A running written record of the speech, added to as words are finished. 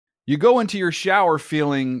You go into your shower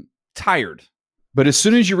feeling tired, but as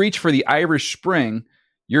soon as you reach for the Irish Spring,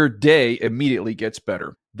 your day immediately gets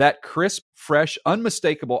better. That crisp, fresh,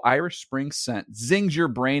 unmistakable Irish Spring scent zings your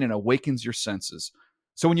brain and awakens your senses.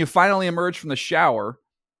 So when you finally emerge from the shower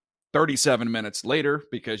 37 minutes later,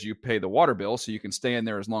 because you pay the water bill so you can stay in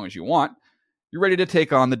there as long as you want, you're ready to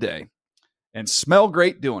take on the day and smell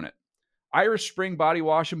great doing it. Irish Spring Body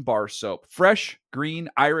Wash and Bar Soap. Fresh, green,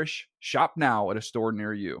 Irish. Shop now at a store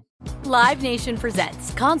near you. Live Nation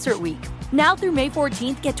presents Concert Week. Now through May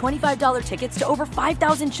 14th, get $25 tickets to over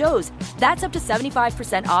 5,000 shows. That's up to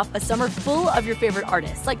 75% off a summer full of your favorite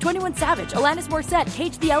artists like 21 Savage, Alanis Morissette,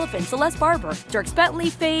 Cage the Elephant, Celeste Barber, Dierks Bentley,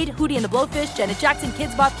 Fade, Hootie and the Blowfish, Janet Jackson,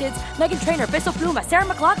 Kids Bop Kids, Meghan Trainor, Bissell Pluma, Sarah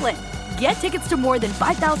McLachlan. Get tickets to more than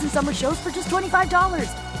 5,000 summer shows for just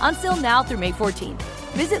 $25. On sale now through May 14th.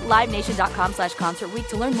 Visit LiveNation.com/Concert Week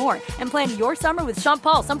to learn more and plan your summer with Sean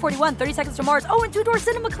Paul, Sum 41, 30 Seconds to Mars, and Two Door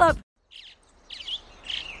Cinema Club.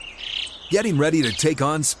 Getting ready to take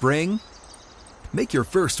on spring? Make your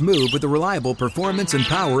first move with the reliable performance and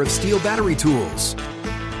power of Steel battery tools.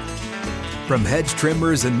 From hedge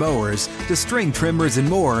trimmers and mowers to string trimmers and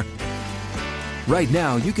more, right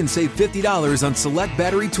now you can save $50 on select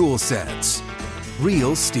battery tool sets.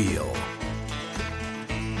 Real Steel.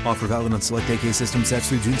 Offer valid on select AK system sets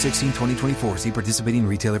through June 16, 2024. See participating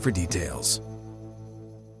retailer for details.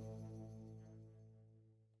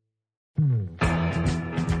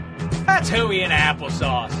 That's hooey and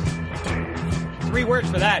applesauce. 3 words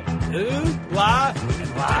for that. Ooh, la,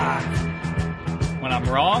 and la. When I'm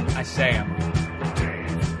wrong, I say I'm wrong.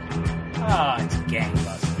 Oh, it's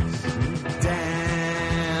gangbusters.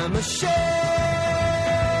 Damn a shaking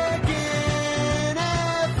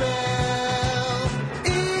NFL,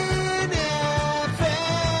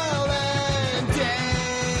 NFL and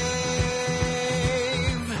Dave.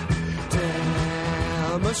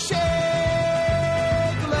 Damn a shake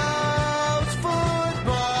loves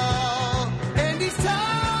football, and he's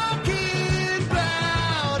talking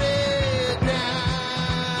about it now.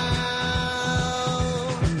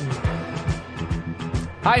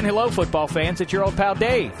 Hi and hello, football fans. It's your old pal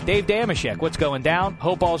Dave Dameshek. What's going down?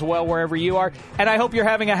 Hope all's well wherever you are, and I hope you're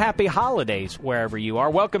having a happy holidays wherever you are.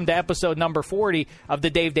 Welcome to episode number 40 of the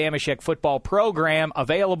Dave Dameshek football program,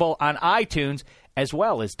 available on iTunes as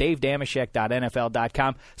well as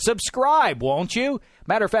davedameshek.nfl.com. Subscribe, won't you?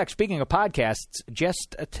 Matter of fact, speaking of podcasts,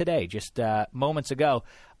 just today, moments ago,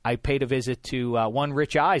 I paid a visit to one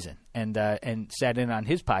Rich Eisen and sat in on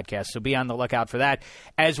his podcast, so be on the lookout for that,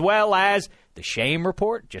 as well as the Shame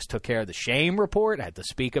Report. Just took care of the Shame Report. I had to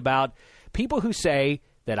speak about people who say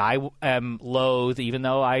that I am loath, even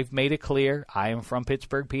though I've made it clear I am from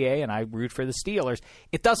Pittsburgh, PA, and I root for the Steelers.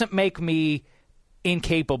 It doesn't make me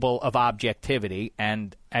incapable of objectivity,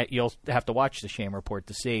 and you'll have to watch the Shame Report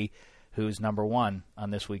to see who's number one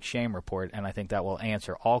on this week's Shame Report, and I think that will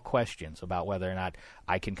answer all questions about whether or not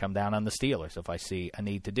I can come down on the Steelers if I see a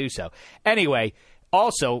need to do so. Anyway,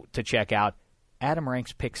 also to check out Adam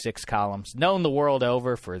Rank's Pick Six columns, known the world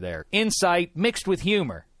over for their insight mixed with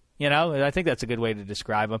humor. You know, I think that's a good way to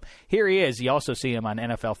describe him. Here he is. You also see him on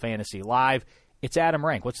NFL Fantasy Live. It's Adam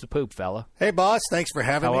Rank. What's the poop, fella? Hey, boss. Thanks for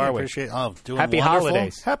having me. How are we? Appreciate it. Oh, doing Happy wonderful.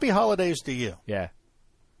 holidays. Happy holidays to you. Yeah.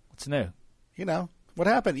 What's new? You know, what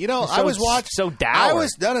happened? You know, So- I was watching. so dour.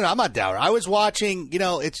 No, I'm not dour. I was watching, you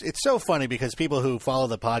know, it's so funny because people who follow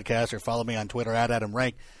the podcast or follow me on Twitter at Adam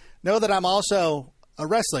Rank know that I'm also a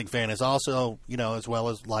wrestling fan, is also, you know, as well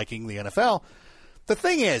as liking the NFL. The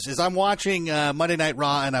thing is I'm watching Monday Night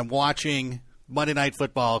Raw and I'm watching Monday Night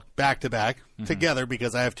Football back-to-back together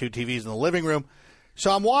because I have 2 TVs in the living room.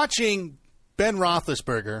 So I'm watching Ben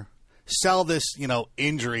Roethlisberger sell this, you know,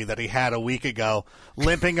 injury that he had a week ago,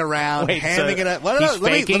 limping around, Wait, hamming so it up. Well, he's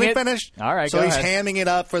let me faking it? finish. All right, so go he's ahead. hamming it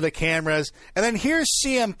up for the cameras. And then here's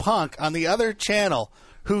CM Punk on the other channel,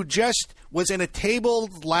 who just was in a table,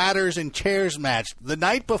 ladders, and chairs match the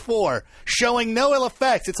night before, showing no ill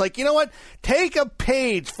effects. It's like, you know what? Take a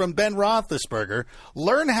page from Ben Roethlisberger.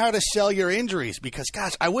 Learn how to sell your injuries. Because,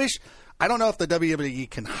 gosh, I don't know if the WWE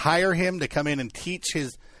can hire him to come in and teach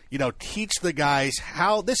the guys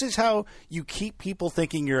how, this is how you keep people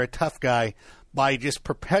thinking you're a tough guy, by just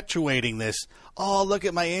perpetuating this. Oh, look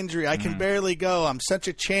at my injury. I can barely go. I'm such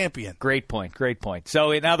a champion. Great point.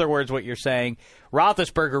 So, in other words, what you're saying,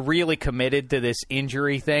 Roethlisberger really committed to this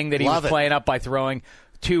injury thing that he was playing up by throwing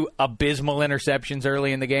 2 abysmal interceptions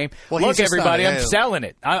early in the game. Well, look, everybody, I'm selling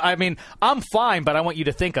it. I mean, I'm fine, but I want you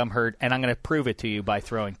to think I'm hurt, and I'm going to prove it to you by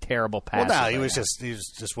throwing terrible passes. Well, no, he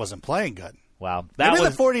just wasn't playing good. Wow. Maybe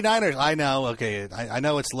the 49ers, I know, okay, I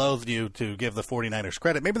know it's loathed you to give the 49ers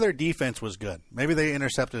credit. Maybe their defense was good. Maybe they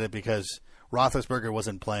intercepted it because Roethlisberger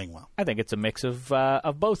wasn't playing well. I think it's a mix of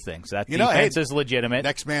both things. That You know, defense hey, is legitimate.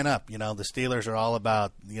 Next man up. The Steelers are all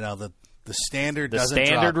about, the standard The doesn't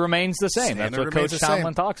standard drop. remains the same. That's Standard what remains Coach the same.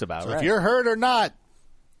 Tomlin talks about. So right? if you're hurt or not,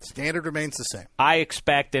 standard remains the same. I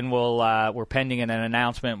expect, and we're pending an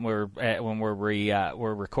announcement. When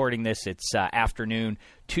we're recording this, it's afternoon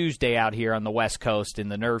Tuesday out here on the West Coast in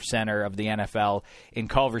the nerve center of the NFL in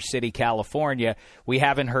Culver City, California. We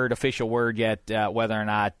haven't heard official word yet whether or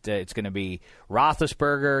not it's going to be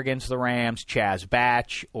Roethlisberger against the Rams, Chaz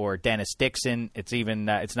Batch, or Dennis Dixon. It's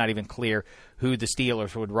not even clear who the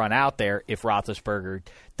Steelers would run out there if Roethlisberger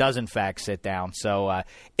does in fact sit down. So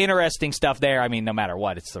interesting stuff there. I mean, no matter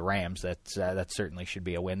what, it's the Rams. That certainly should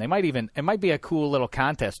be a win. It might be a cool little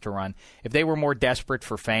contest to run. If they were more desperate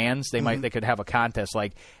for fans, they could have a contest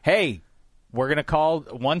like, hey, we're going to call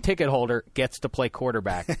one ticket holder gets to play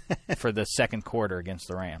quarterback for the second quarter against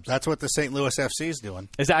the Rams. That's what the St. Louis FC is doing.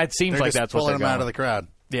 It seems They're like just that's what pulling they're them going. out of the crowd.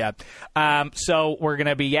 Yeah. So we're going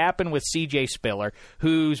to be yapping with C.J. Spiller,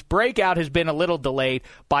 whose breakout has been a little delayed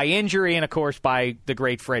by injury and, of course, by the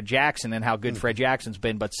great Fred Jackson and how good Fred Jackson's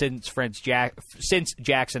been. But since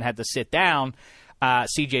Jackson had to sit down,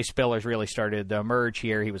 C.J. Spiller's really started to emerge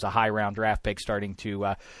here. He was a high-round draft pick starting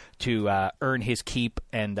to earn his keep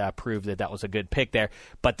and prove that was a good pick there.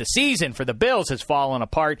 But the season for the Bills has fallen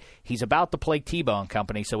apart. He's about to play Tebow and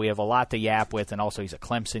company, so we have a lot to yap with. And also he's a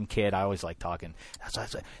Clemson kid. I always like talking.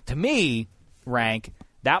 To me, Rank,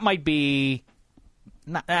 that might be –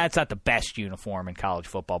 that's not the best uniform in college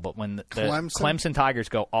football, but when the Clemson Tigers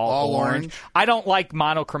go all orange, I don't like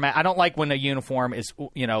monochromatic. I don't like when a uniform is, I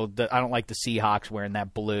don't like the Seahawks wearing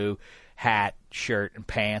that blue hat, shirt, and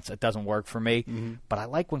pants. It doesn't work for me. Mm-hmm. But I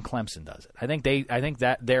like when Clemson does it. I think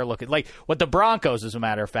that they're looking like what the Broncos, as a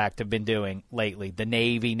matter of fact, have been doing lately. The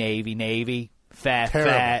Navy,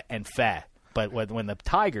 fat, and fat. But when the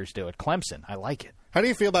Tigers do it, Clemson, I like it. How do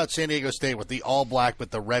you feel about San Diego State with the all black with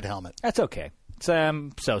the red helmet? That's okay. It's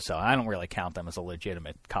so-so. I don't really count them as a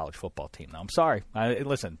legitimate college football team, though. I'm sorry.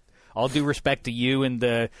 Listen, all due respect to you and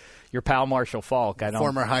your pal Marshall Falk.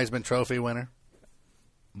 Former Heisman Trophy winner.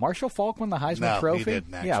 Marshall Falk won the Heisman Trophy? He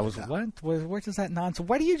didn't actually. Yeah, where does that nonsense?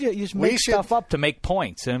 Why do you just make stuff up to make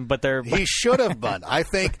points? He should have won. I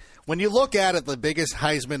think when you look at it, the biggest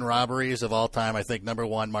Heisman robberies of all time, I think number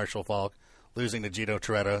one, Marshall Falk losing to Gito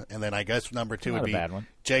Toretta, and then I guess number two would be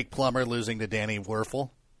Jake Plummer losing to Danny Werfel.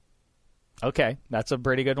 Okay, that's a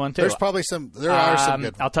pretty good one, too. There are some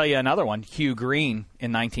good ones. I'll tell you another one. Hugh Green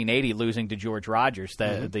in 1980 losing to George Rogers,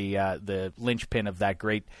 the linchpin of that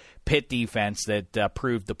great Pitt defense that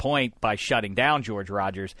proved the point by shutting down George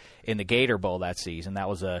Rogers in the Gator Bowl that season. That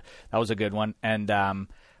was a good one. And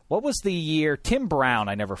what was the year? Tim Brown,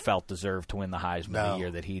 I never felt deserved to win the Heisman the year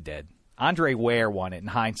that he did. Andre Ware won it. In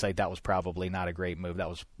hindsight, that was probably not a great move. That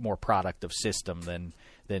was more product of system than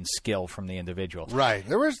skill from the individual. Right.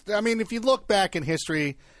 If you look back in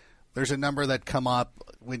history, there's a number that come up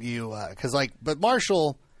when you but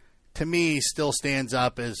Marshall, to me, still stands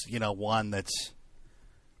up as one that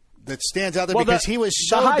stands out there because he was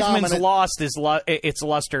so dominant. The Heisman's lost its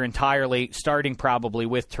luster entirely, starting probably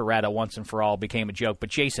with Toretta once and for all, became a joke. But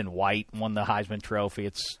Jason White won the Heisman Trophy.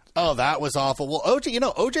 That was awful. Well,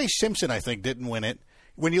 O.J. Simpson, I think, didn't win it.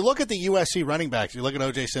 When you look at the USC running backs, you look at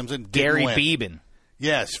O.J. Simpson, Gary Beeben.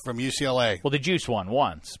 Yes, from UCLA. Well, the Juice won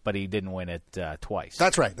once, but he didn't win it twice.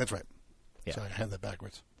 That's right. Yeah. So I had that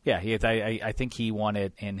backwards. Yeah, I think he won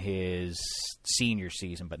it in his senior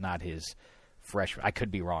season, but not his freshman. I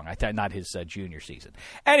could be wrong. I thought not his junior season.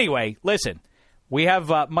 Anyway, listen, we have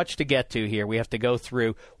much to get to here. We have to go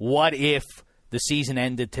through what if the season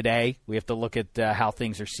ended today. We have to look at how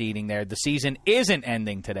things are seeding there. The season isn't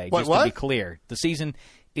ending today, to be clear. The season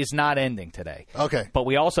is not ending today. Okay. But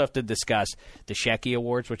we also have to discuss the Shecky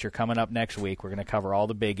Awards, which are coming up next week. We're going to cover all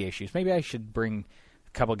the big issues. Maybe I should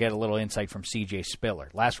get a little insight from C.J. Spiller.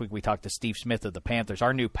 Last week we talked to Steve Smith of the Panthers,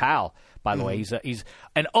 our new pal, by the way. He's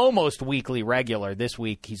an almost weekly regular. This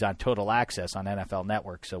week he's on Total Access on NFL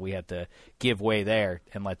Network, so we had to give way there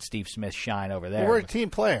and let Steve Smith shine over there. Well, we're a team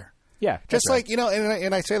player. Yeah. Just right.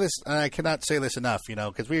 And I say this, and I cannot say this enough,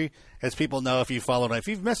 because we, as people know, if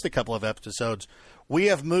you've missed a couple of episodes, we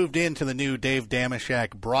have moved into the new Dave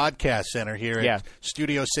Dameshek Broadcast Center here at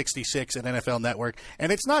Studio 66 at NFL Network.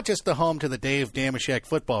 And it's not just the home to the Dave Dameshek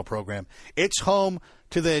football program. It's home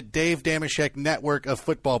to the Dave Dameshek network of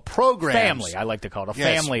football programs. Family, I like to call it a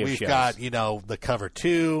family of shows. We've got, the Cover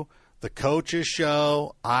 2, the Coaches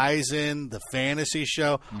Show, Eisen, the Fantasy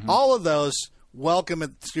Show, all of those. Welcome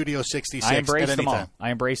at Studio 66 I embrace at any them all. time.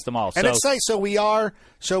 I embrace them all. And it's nice. So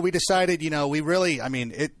we decided, we really,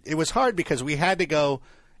 it was hard because we had to go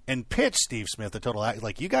and pitch Steve Smith, the Total Act.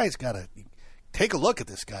 Like, you guys got to, take a look at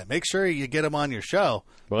this guy. Make sure you get him on your show.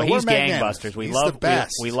 Well, But he's we're magnanimous. gangbusters. He's the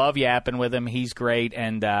best. We love yapping with him. He's great,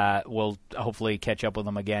 and we'll hopefully catch up with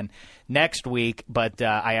him again next week. But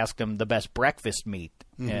I asked him the best breakfast meat.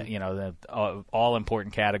 The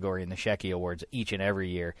all-important category in the Shecky Awards each and every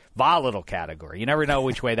year. Volatile category. You never know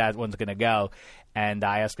which way that one's going to go. And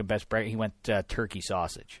I asked him best breakfast. He went turkey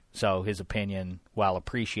sausage. So his opinion, while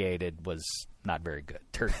appreciated, was not very good.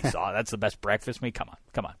 Turkey sausage. That's the best breakfast meat? Come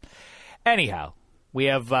on. Anyhow, we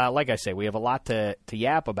have, like I say, we have a lot to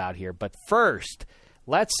yap about here. But first,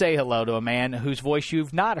 let's say hello to a man whose voice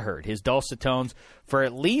you've not heard. His dulcet tones for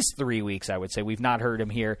at least 3 weeks, I would say. We've not heard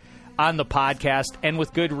him here on the podcast, and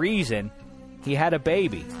with good reason. He had a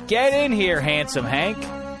baby. Get in here, Handsome Hank.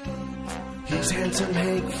 He's Handsome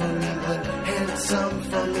Hank from England, handsome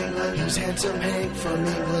from England. He's Handsome Hank from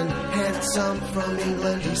England, handsome from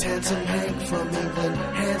England. He's Handsome Hank from England,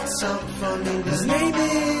 handsome from England. His name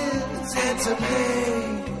is Handsome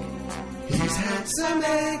Hank. He's Handsome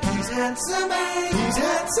Hank, he's Handsome Hank, he's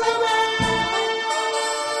Handsome Hank.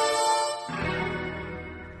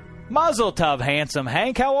 Mazel tov, Handsome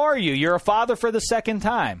Hank. How are you? You're a father for the second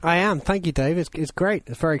time. I am. Thank you, Dave. It's great.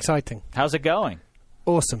 It's very exciting. How's it going?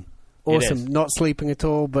 Awesome. It is. Not sleeping at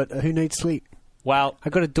all, but who needs sleep? Well, I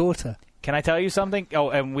got a daughter. can I tell you something? Oh,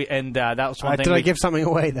 and that was one thing. Did I give something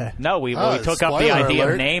away there? No, we took up the spoiler idea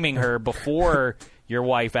alert. of naming her before your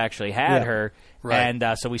wife actually had Yeah. her. Right.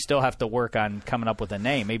 And so we still have to work on coming up with a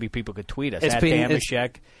name. Maybe people could tweet us It's at been-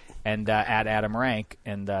 Damashek and at Adam Rank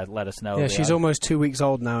and let us know. Yeah, the she's other- almost 2 weeks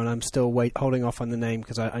old now, and I'm still holding off on the name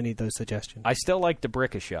because I need those suggestions. I still like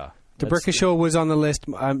DeBrickashaw. DeBrickashaw was on the list.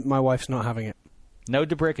 My wife's not having it. No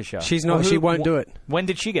DeBrickashaw. She's not. She won't do it. When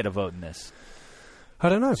did she get a vote in this? I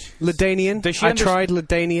don't know. Ladanian. Does she I tried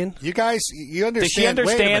Ladanian. You guys, you understand. Does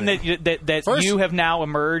she understand wait a minute. that First- you have now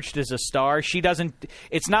emerged as a star? She doesn't.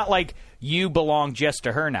 It's not like you belong just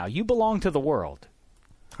to her now. You belong to the world.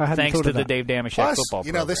 I hadn't Thanks thought to of the that. Dave Damashek Plus, football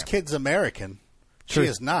you know, program. this kid's American. True. She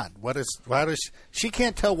is not. Why does she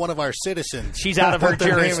can't tell one of our citizens? She's out of her what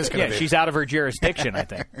their name is jurisdiction. gonna Yeah, be. she's out of her jurisdiction. I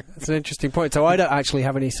think. That's an interesting point. So I don't actually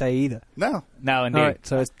have any say either. No. No, indeed. All right,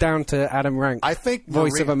 so it's down to Adam Rank. I think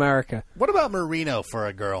Voice of America. What about Marino for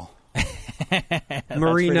a girl?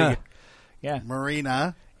 Marina. Yeah,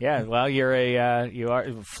 Marina. yeah. Well, you're you are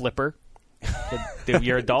a flipper.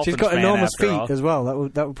 You're a Dolphins She's got fan enormous after feet all. as well.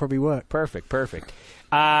 That would probably work. Perfect.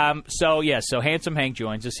 So Handsome Hank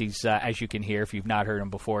joins us. He's, as you can hear, if you've not heard him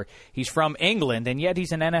before, he's from England, and yet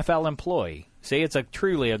he's an NFL employee. See, it's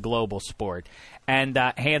truly a global sport. And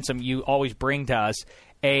Handsome, you always bring to us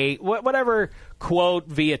a whatever quote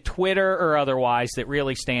via Twitter or otherwise that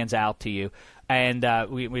really stands out to you. And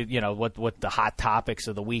we what the hot topics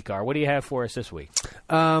of the week are. What do you have for us this week?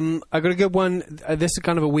 I got a good one. This is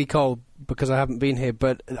kind of a week old because I haven't been here,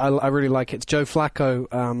 but I really like it. It's Joe Flacco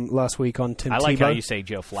last week on Tim Tebow. I like how you say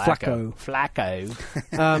Joe Flacco.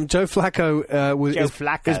 Joe Flacco was Joe is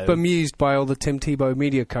Flacco. bemused by all the Tim Tebow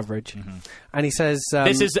media coverage, and he says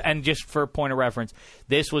This is, and just for a point of reference,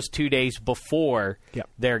 this was 2 days before Yep.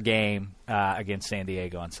 their game against San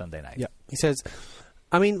Diego on Sunday night. Yeah, he says,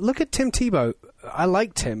 I mean, look at Tim Tebow. I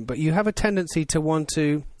like Tim, but you have a tendency to want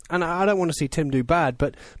to, and I don't want to see Tim do bad,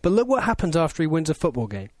 but look what happens after he wins a football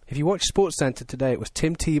game. If you watch SportsCenter today, it was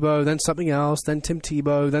Tim Tebow, then something else, then Tim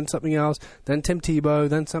Tebow, then something else, then Tim Tebow,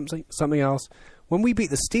 then something else. When we beat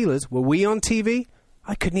the Steelers, were we on TV?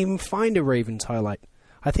 I couldn't even find a Ravens highlight.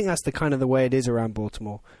 I think that's the kind of the way it is around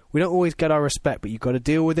Baltimore. We don't always get our respect, but you've got to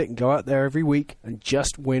deal with it and go out there every week and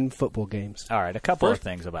just win football games. All right, a couple of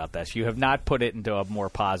things about this. You have not put it into a more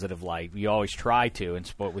positive light. You always try to, and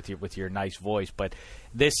sport with your nice voice, but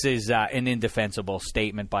this is an indefensible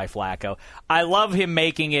statement by Flacco. I love him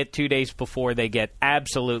making it 2 days before they get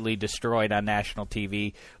absolutely destroyed on national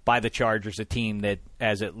TV by the Chargers, a team that,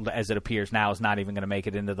 as it appears now, is not even going to make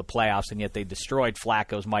it into the playoffs, and yet they destroyed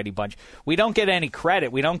Flacco's mighty bunch. We don't get any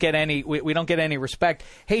credit. We don't get any. We don't get any respect.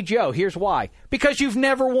 Hey, Joe, here's why. Because you've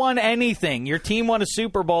never won anything. Your team won a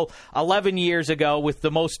Super Bowl 11 years ago with the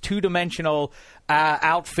most two-dimensional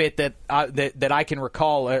outfit that I can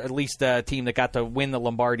recall, or at least a team that got to win the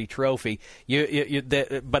Lombardi Trophy.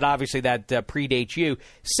 But obviously that predates you.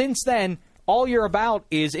 Since then, all you're about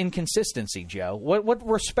is inconsistency, Joe. What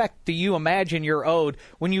respect do you imagine you're owed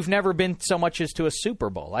when you've never been so much as to a Super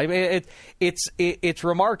Bowl? I mean, it's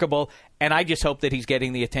remarkable, and I just hope that he's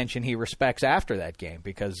getting the attention he respects after that game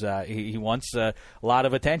because he wants a lot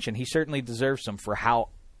of attention. He certainly deserves some for how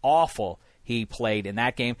awful he played in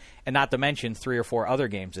that game, and not to mention 3 or 4 other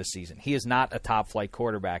games this season. He is not a top-flight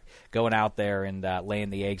quarterback going out there and laying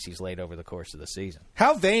the eggs he's laid over the course of the season.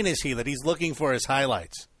 How vain is he that he's looking for his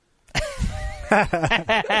highlights?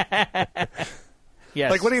 Yes.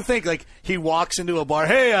 Like, what do you think? Like, he walks into a bar.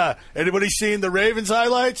 Hey, anybody seen the Ravens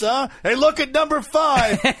highlights? Huh? Hey, look at number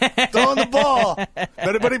 5 throwing the ball. If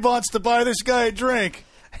anybody wants to buy this guy a drink.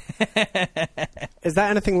 Is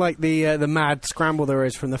that anything like the mad scramble there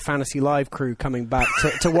is from the Fantasy Live crew coming back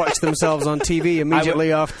to watch themselves on TV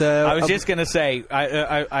immediately after? I was just going to say,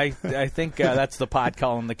 I think that's the pot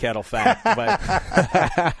calling the kettle fat.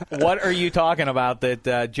 But what are you talking about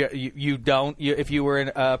that you don't? If you were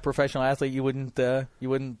a professional athlete, you wouldn't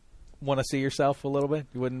want to see yourself a little bit?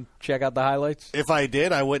 You wouldn't check out the highlights? If I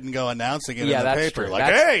did, I wouldn't go announcing it in the that's paper. true. Like,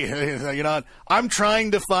 hey, you know, I'm trying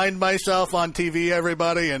to find myself on TV,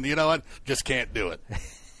 everybody, and you know what? Just can't do it.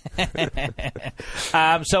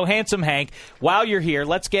 So, Handsome Hank, while you're here,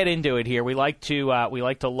 let's get into it here. We like to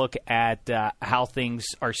look at how things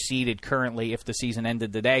are seeded currently if the season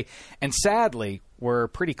ended today. And sadly, we're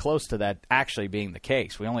pretty close to that actually being the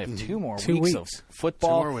case. We only have 2 more weeks of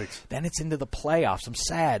football. 2 more weeks. Then it's into the playoffs. I'm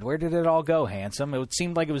sad. Where did it all go, Handsome? It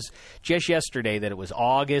seemed like it was just yesterday that it was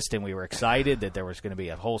August, and we were excited that there was going to be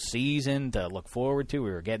a whole season to look forward to.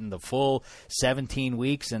 We were getting the full 17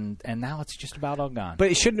 weeks, and now it's just about all gone.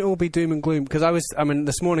 But it shouldn't all be doom and gloom, because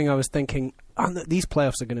this morning I was thinking, these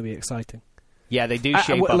playoffs are going to be exciting. Yeah, they do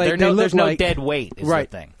shape up. Like, There's no dead weight, is right,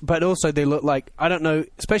 the thing. But also they look like, I don't know,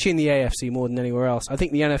 especially in the AFC more than anywhere else. I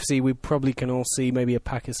think the NFC, we probably can all see maybe a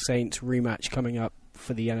Packers-Saints rematch coming up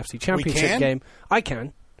for the NFC Championship game. I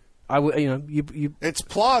can. You. It's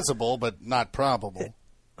plausible, but not probable.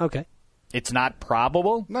 Okay. It's not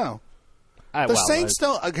probable? No. The Saints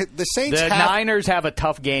don't. The Saints. The Niners have a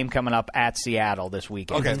tough game coming up at Seattle this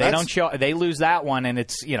weekend. Okay, if they lose that one, and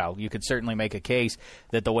it's you could certainly make a case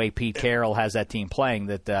that the way Pete Carroll has that team playing,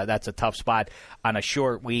 that's a tough spot on a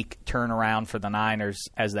short week turnaround for the Niners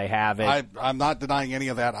as they have it. I'm not denying any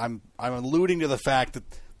of that. I'm alluding to the fact that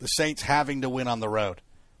the Saints having to win on the road,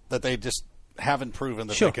 that they just haven't proven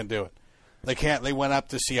that they can do it. They can't. They went up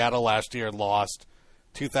to Seattle last year and lost.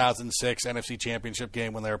 2006 NFC Championship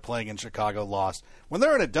game when they were playing in Chicago, lost. When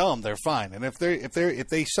they're in a dome, they're fine. And if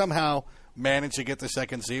they somehow manage to get the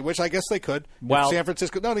second seed, which I guess they could, well, San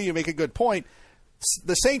Francisco. No, you make a good point.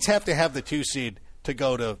 The Saints have to have the 2 seed to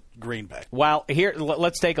go to Green Bay. Well, here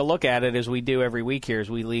let's take a look at it as we do every week here as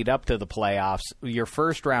we lead up to the playoffs. Your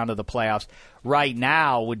first round of the playoffs right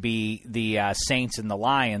now would be the Saints and the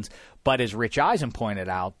Lions. But as Rich Eisen pointed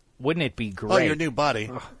out, wouldn't it be great? Oh, your new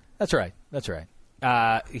buddy. That's right.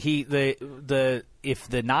 If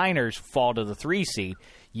the Niners fall to the 3 seed,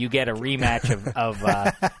 you get a rematch of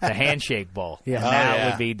the Handshake Bowl. Yeah. And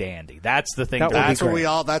that would be dandy. That's the thing. That's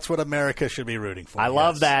what America should be rooting for. I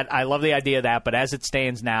love that. I love the idea of that. But as it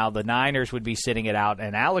stands now, the Niners would be sitting it out.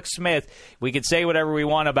 And Alex Smith, we could say whatever we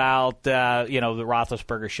want about, the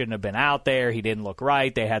Roethlisberger shouldn't have been out there. He didn't look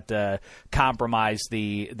right. They had to compromise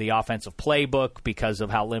the offensive playbook because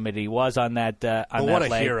of how limited he was on that. What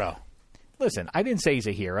a hero. Listen, I didn't say he's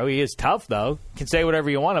a hero. He is tough, though. You can say whatever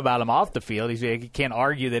you want about him off the field. You can't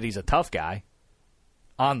argue that he's a tough guy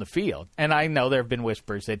on the field. And I know there have been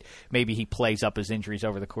whispers that maybe he plays up his injuries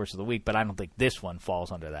over the course of the week, but I don't think this one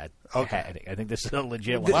falls under that heading. I think this is a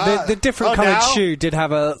legit one. The different colored shoe did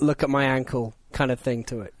have a look at my ankle kind of thing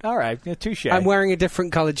to it. All right, touche. I'm wearing a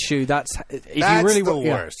different colored shoe. That's the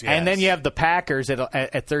worst. Yes. And then you have the Packers at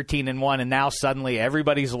 13-1, and now suddenly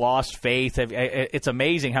everybody's lost faith. It's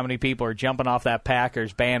amazing how many people are jumping off that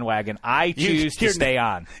Packers bandwagon. I choose to stay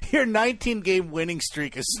on. Your 19-game winning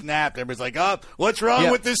streak is snapped. Everybody's like, "Oh, what's wrong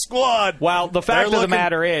with this squad?" Well, the fact of the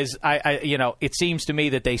matter is, it seems to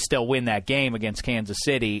me that they still win that game against Kansas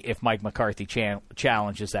City if Mike McCarthy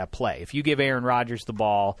challenges that play. If you give Aaron Rodgers the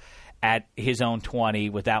ball at his own 20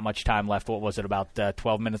 with that much time left. What was it, about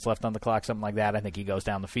 12 minutes left on the clock, something like that? I think he goes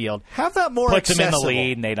down the field. Have that more puts accessible. Him in the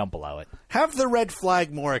lead, and they don't blow it. Have the red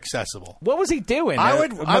flag more accessible. What was he doing?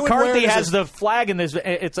 McCarthy has the flag in his.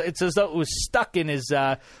 It's as though it was stuck in his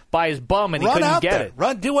by his bum, and he couldn't get it.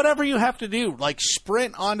 Do whatever you have to do, like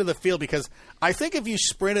sprint onto the field, because I think if you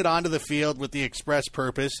sprinted onto the field with the express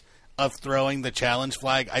purpose of throwing the challenge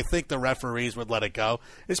flag, I think the referees would let it go,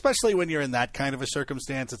 especially when you're in that kind of a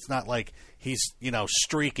circumstance. It's not like he's,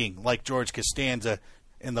 streaking like George Costanza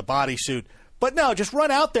in the bodysuit. But no, just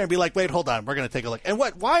run out there and be like, wait, hold on, we're going to take a look. And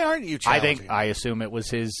why aren't you challenging? I assume it was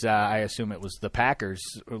the Packers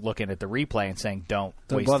looking at the replay and saying, don't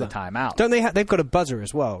waste the time out. Don't they they've got a buzzer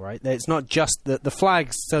as well, right? It's not just the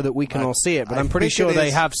flags so that we can all see it, but I'm pretty sure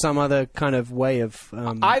they have some other kind of way of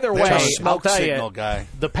either way, I'll tell you, guy.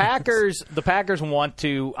 the Packers want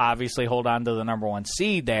to obviously hold on to the number 1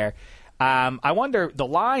 seed there. I wonder, the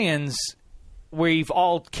Lions, we've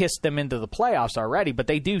all kissed them into the playoffs already, but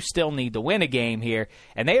they do still need to win a game here,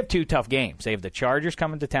 and they have 2 tough games. They have the Chargers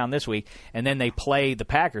coming to town this week, and then they play the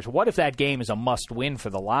Packers. What if that game is a must-win for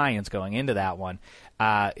the Lions going into that one?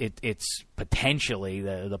 It's potentially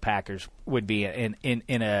the Packers would be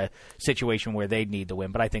in a situation where they'd need to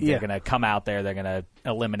win, but I think they're going to come out there, they're going to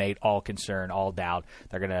eliminate all concern, all doubt.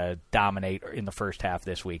 They're going to dominate in the first half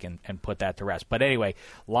this week and put that to rest. But anyway,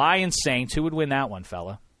 Lions-Saints, who would win that one,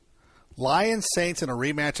 fella? Lions-Saints in a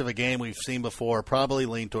rematch of a game we've seen before, probably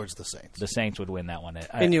lean towards the Saints. The Saints would win that one.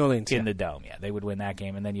 In New Orleans. In the Dome, yeah. They would win that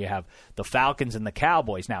game. And then you have the Falcons and the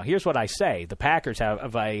Cowboys. Now, here's what I say. The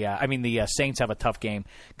the Saints have a tough game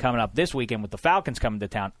coming up this weekend with the Falcons coming to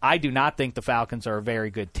town. I do not think the Falcons are a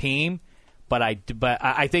very good team. But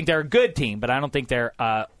I think they're a good team, but I don't think they're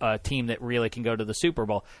a team that really can go to the Super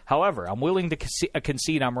Bowl. However, I'm willing to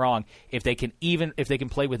concede I'm wrong if they can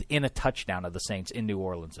play within a touchdown of the Saints in New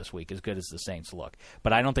Orleans this week, as good as the Saints look.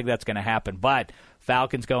 But I don't think that's going to happen. But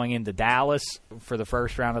Falcons going into Dallas for the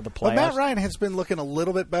first round of the playoffs. But Matt Ryan has been looking a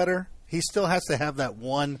little bit better. He still has to have that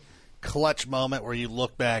one clutch moment where you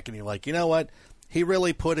look back and you're like, you know what? He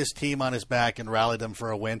really put his team on his back and rallied them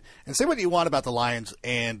for a win. And say what you want about the Lions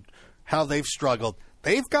and how they've struggled.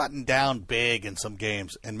 They've gotten down big in some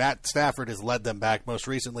games, and Matt Stafford has led them back, most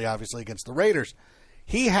recently, obviously, against the Raiders.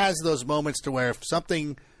 He has those moments to where if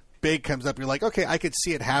something big comes up, you're like, okay, I could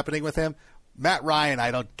see it happening with him. Matt Ryan,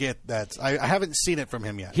 I don't get that. I haven't seen it from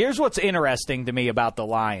him yet. Here's what's interesting to me about the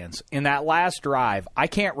Lions. In that last drive, I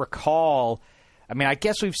can't recall. I mean, I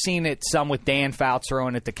guess we've seen it some with Dan Fouts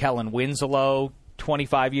throwing it to Kellen Winslow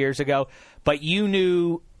 25 years ago, but you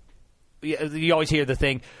knew. You always hear the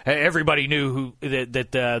thing. Everybody knew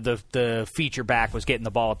that the feature back was getting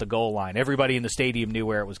the ball at the goal line. Everybody in the stadium knew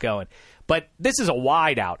where it was going. But this is a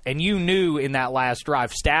wide out, and you knew in that last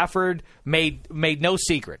drive, Stafford made no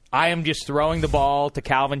secret. I am just throwing the ball to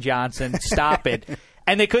Calvin Johnson. Stop it.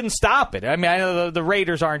 And they couldn't stop it. I mean, I know the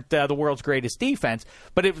Raiders aren't the world's greatest defense,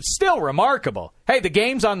 but it was still remarkable. Hey, the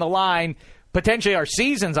game's on the line. Potentially our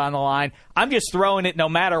season's on the line. I'm just throwing it no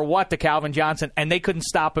matter what to Calvin Johnson, and they couldn't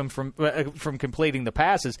stop him from completing the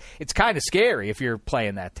passes. It's kind of scary if you're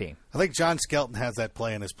playing that team. I think John Skelton has that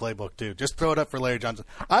play in his playbook, too. Just throw it up for Larry Johnson.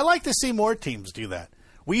 I like to see more teams do that.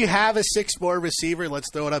 We have a 6'4" receiver.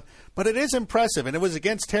 Let's throw it up. But it is impressive, and it was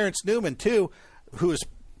against Terrence Newman, too, who is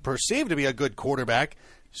perceived to be a good quarterback.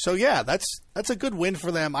 So, yeah, that's a good win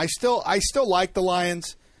for them. I still like the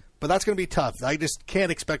Lions. But that's going to be tough. I just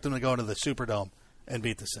can't expect them to go into the Superdome and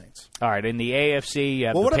beat the Saints. All right, in the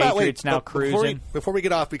AFC, the Patriots now cruising. Before we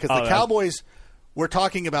get off, because the Cowboys, we're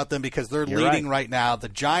talking about them because they're leading right now. The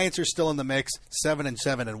Giants are still in the mix,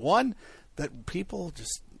 7-7-1. That people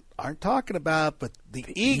just aren't talking about, but the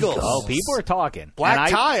Eagles. Oh, people are talking.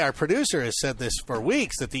 Black Tie, our producer, has said this for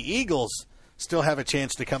weeks, that the Eagles still have a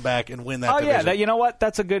chance to come back and win that division. Yeah, you know what?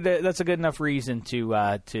 That's a good enough reason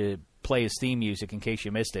to play his theme music in case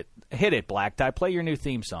you missed it. Hit it, Black Tie. Play your new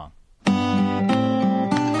theme song. Black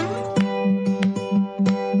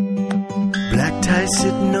Tie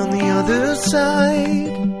sitting on the other side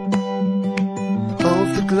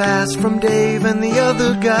of the glass from Dave and the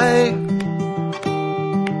other guy.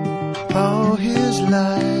 All his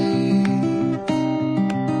life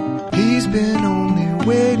he's been only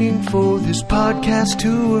waiting for this podcast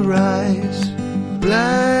to arise.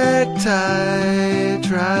 Black Tie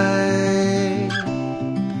try.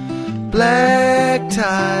 Black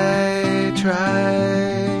Tie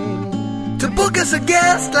try to book us a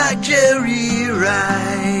guest like Jerry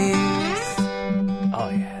Rice. Oh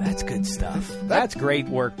yeah, that's good stuff. That's great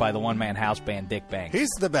work by the one-man house band Dick Banks.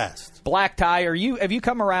 He's the best. Black Tie, have you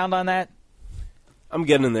come around on that? I'm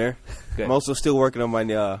getting in there. Good. I'm also still working on my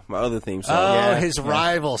other theme song. Oh, his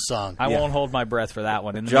rival song. I won't hold my breath for that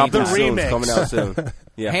one. In the Dropping the soon. remix. Coming out soon.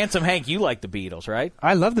 Yeah. Handsome Hank, you like the Beatles, right?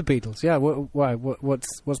 I love the Beatles. Yeah. Why?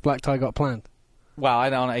 What's Black Tie got planned? Well, I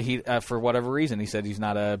don't know. He for whatever reason he said he's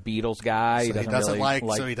not a Beatles guy. So he doesn't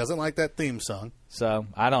really so he doesn't like that theme song. So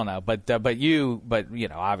I don't know, but you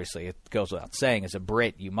know, obviously it goes without saying, as a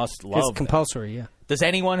Brit, you must love. It's compulsory, yeah. Does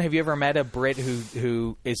anyone have you ever met a Brit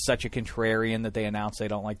who is such a contrarian that they announce they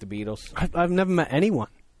don't like the Beatles? I've never met anyone.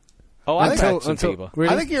 Oh, I've met some people.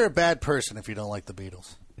 Really? I think you're a bad person if you don't like the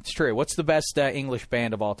Beatles. It's true. What's the best English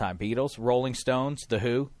band of all time? Beatles, Rolling Stones, The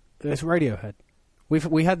Who? It's Radiohead.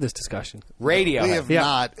 We had this discussion. Radiohead. We have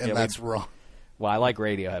not, and that's wrong. Well, I like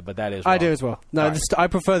Radiohead, but that is wrong. I do as well. No, I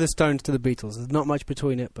prefer the Stones to the Beatles. There's not much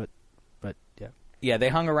between it, but yeah. Yeah, they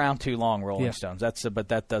hung around too long, Rolling Yeah. Stones. But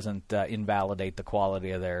that doesn't invalidate the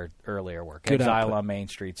quality of their earlier work. Good Exile output. on Main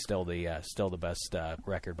Street still the best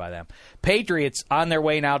record by them. Patriots on their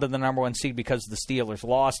way now to the number 1 seed because the Steelers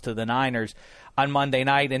lost to the Niners on Monday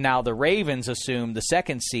night, and now the Ravens assume the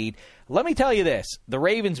 2nd seed. Let me tell you this. The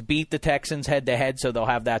Ravens beat the Texans head-to-head, so they'll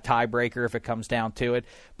have that tiebreaker if it comes down to it.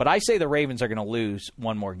 But I say the Ravens are going to lose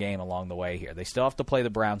one more game along the way here. They still have to play the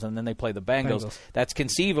Browns, and then they play the Bengals. That's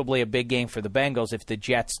conceivably a big game for the Bengals if the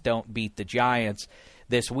Jets don't beat the Giants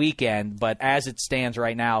this weekend. But as it stands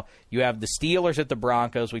right now, you have the Steelers at the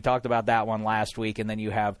Broncos. We talked about that one last week. And then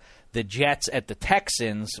you have the Jets at the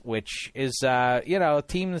Texans, which is a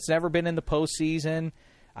team that's never been in the postseason.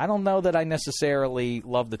 I don't know that I necessarily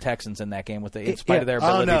love the Texans in that game in spite of their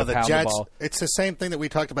ability to the pound Jets, the ball. It's the same thing that we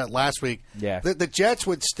talked about last week. Yeah. The Jets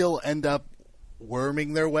would still end up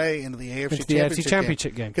worming their way into the AFC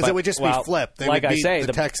Championship game. Because it would just be flipped. They would beat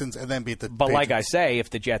the Texans and then beat the But Patriots. like I say, if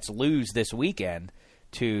the Jets lose this weekend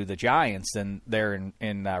to the Giants, then they're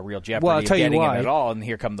in real jeopardy Well, I'll of tell you getting why. it at all, and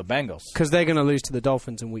here come the Bengals. Because they're going to lose to the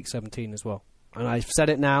Dolphins in Week 17 as well. And I've said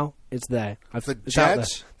it now. It's there. It's out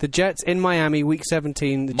Jets? there. The Jets in Miami, Week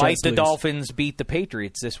 17. The Might Jets the lose. Dolphins beat the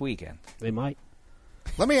Patriots this weekend? They might.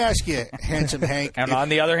 Let me ask you, Handsome Hank. And on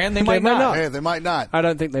the other hand, they might not. Hey, they might not. I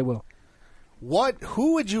don't think they will.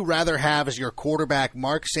 Who would you rather have as your quarterback,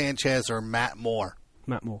 Mark Sanchez or Matt Moore?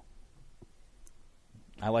 Matt Moore.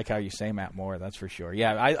 I like how you say Matt Moore, that's for sure.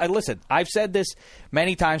 Yeah, I listen, I've said this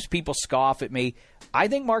many times. People scoff at me. I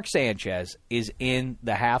think Mark Sanchez is in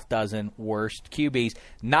the half dozen worst QBs,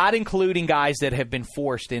 not including guys that have been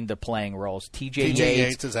forced into playing roles. TJ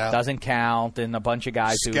Yates is out. Doesn't count, and a bunch of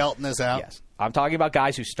guys Skelton is out. Yes. I'm talking about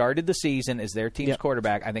guys who started the season as their team's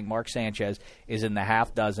quarterback. I think Mark Sanchez is in the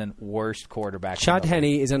half dozen worst quarterbacks. Chad Henne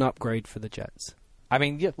is an upgrade for the Jets. I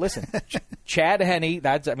mean, yeah, listen, Chad Henne,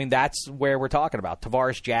 that's where we're talking about.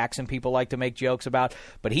 Tavares Jackson, people like to make jokes about,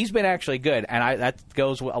 but he's been actually good, and that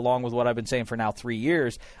goes along with what I've been saying for now 3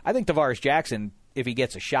 years. I think Tavares Jackson, if he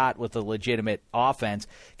gets a shot with a legitimate offense,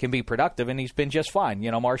 can be productive, and he's been just fine.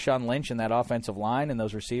 Marshawn Lynch and that offensive line and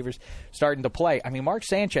those receivers starting to play. I mean, Mark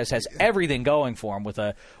Sanchez has everything going for him with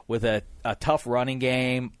a tough running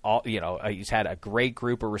game. He's had a great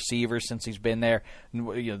group of receivers since he's been there.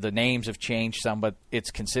 The names have changed some, but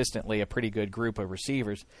it's consistently a pretty good group of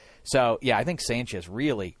receivers. So, yeah, I think Sanchez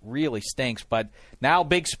really, really stinks. But now,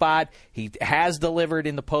 big spot. He has delivered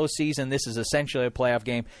in the postseason. This is essentially a playoff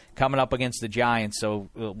game coming up against the Giants. So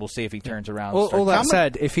we'll see if he turns around. All that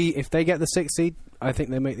said, if they get the 6th seed, I think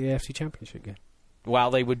they make the AFC Championship game.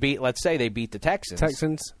 Well, they would beat. Let's say they beat the Texans,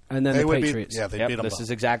 and then the Patriots. They beat them this both.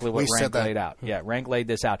 is exactly what Rank laid out. Yeah, Rank laid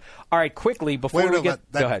this out. All right, quickly before we get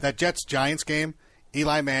go ahead. That Jets-Giants game,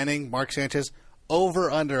 Eli Manning, Mark Sanchez,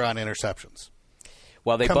 over/under on interceptions.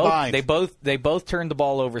 Well, they Combined. both turned the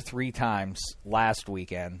ball over 3 times last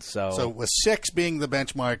weekend. So with 6 being the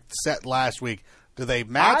benchmark set last week, do they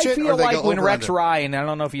match I it? feel or they like go when over Rex under? Ryan, I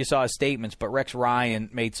don't know if you saw his statements, but Rex Ryan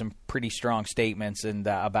made some pretty strong statements and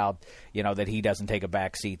about that he doesn't take a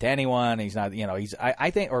back seat to anyone. He's not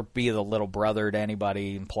I think or be the little brother to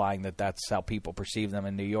anybody, implying that that's how people perceive them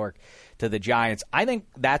in New York to the Giants. I think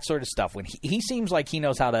that sort of stuff when he seems like he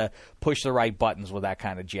knows how to push the right buttons with that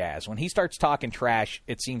kind of jazz. When he starts talking trash,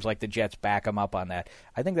 it seems like the Jets back him up on that.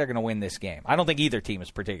 I think they're going to win this game. I don't think either team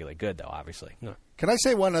is particularly good though. Obviously, no. Can I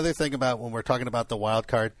say one other thing about when we're talking about the wild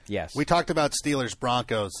card? Yes. We talked about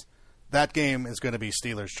Steelers-Broncos. That game is going to be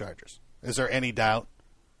Steelers-Chargers. Is there any doubt?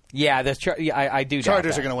 Yeah, I do doubt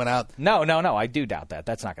Chargers that. are going to win out. No, I do doubt that.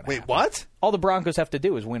 That's not going to happen. Wait, what? All the Broncos have to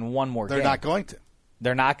do is win one more game. They're not going to.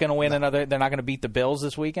 They're not going to win another. They're not going to beat the Bills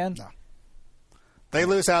this weekend? No. They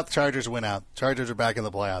lose out, the Chargers win out. Chargers are back in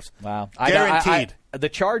the playoffs. Wow. Guaranteed. The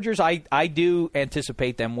Chargers, I do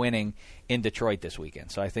anticipate them winning in Detroit this weekend.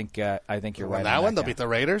 So I think you're right. That on one, they'll count. beat the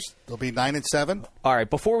Raiders. They'll be 9-7. All right,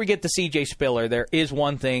 before we get to C.J. Spiller, there is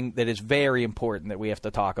one thing that is very important that we have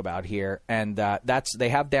to talk about here, and that's they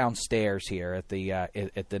have downstairs here at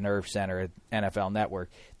the Nerve Center at NFL Network.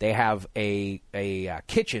 They have a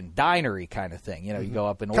kitchen dinery kind of thing. You go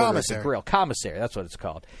up and order at the grill. Commissary, that's what it's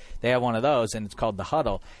called. They have one of those, and it's called the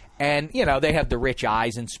Huddle. And, they have the Rich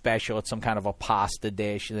Eisen special. It's some kind of a pasta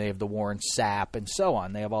dish. They have the Warren Sapp and so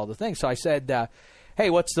on. They have all the things. So I said,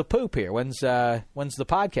 hey, what's the poop here? When's the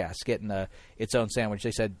podcast getting its own sandwich?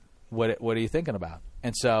 They said, what are you thinking about?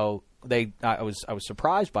 And so I was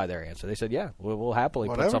surprised by their answer. They said, yeah, we'll happily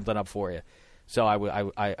put something up for you. So I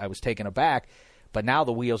was taken aback. But now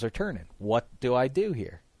the wheels are turning. What do I do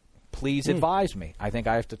here? Please advise me. I think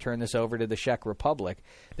I have to turn this over to the Czech Republic.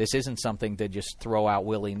 This isn't something to just throw out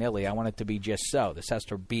willy-nilly. I want it to be just so. This has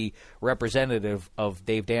to be representative of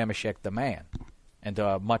Dave Dameshek, the man. and to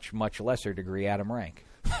a much, much lesser degree, Adam Rank.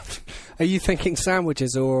 Are you thinking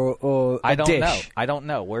sandwiches or a I don't dish? know. I don't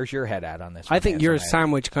know. Where's your head at on this? I think you're a Handsome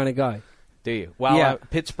sandwich kind of guy. Hank? Do you? Well, Yeah.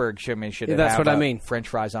 Pittsburgh should That's have what I mean. French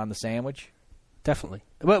fries on the sandwich. Definitely.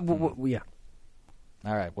 Well, yeah.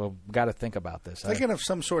 All right. Well, got to think about this. Thinking of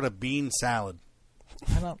some sort of bean salad.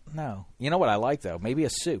 I don't know. You know what I like, though? Maybe a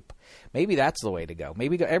soup. Maybe that's the way to go.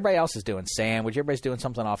 Everybody else is doing sandwich. Everybody's doing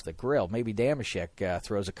something off the grill. Maybe Damashek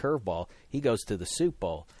throws a curveball. He goes to the soup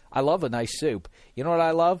bowl. I love a nice soup. You know what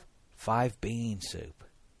I love? 5-bean soup.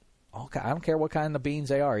 Okay, I don't care what kind of beans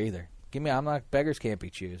they are either. I'm not, beggars can't be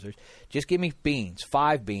choosers. Just give me beans,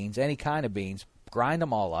 5 beans, any kind of beans. Grind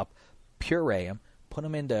them all up, puree them, put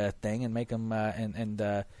them into a thing, and make them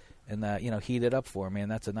heat it up for me.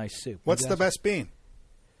 And that's a nice soup. What's the best bean?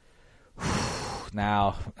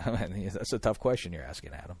 Now, that's a tough question you're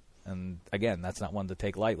asking, Adam. And again, that's not one to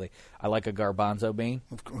take lightly. I like a garbanzo bean.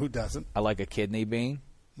 Who doesn't? I like a kidney bean.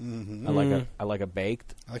 Mm-hmm. I like a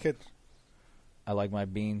baked. I like it. I like my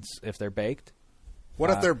beans if they're baked. What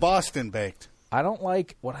if they're Boston baked?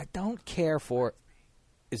 What I don't care for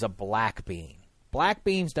is a black bean. Black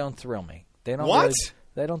beans don't thrill me. They don't. What?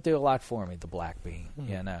 They don't do a lot for me. The black bean.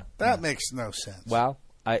 Yeah, no. That makes no sense. Well,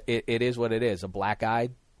 it is what it is. A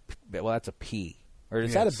black-eyed. Well, that's a pea, or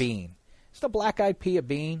is that a bean? Is the black-eyed pea a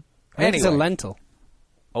bean? I think it's a lentil.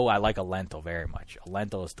 Oh, I like a lentil very much. A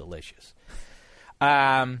lentil is delicious.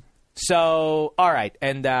 So, all right,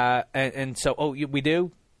 and so, we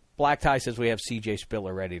do. Black Tie says we have C.J.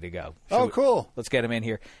 Spiller ready to go. Cool. Let's get him in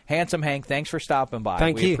here. Handsome Hank, thanks for stopping by.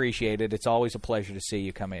 Thank you. We appreciate it. It's always a pleasure to see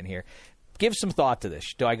you come in here. Give some thought to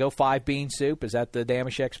this. Do I go 5-bean soup? Is that the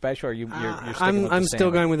Damashek special? Or you're sticking with I'm the still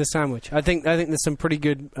sandwich? going with the sandwich. I think there's some pretty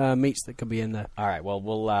good meats that could be in there. All right. Well,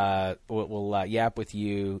 we'll yap with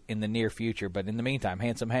you in the near future. But in the meantime,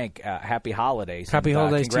 Handsome Hank, happy holidays. Happy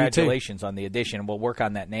holidays to you, too. Congratulations on the addition. We'll work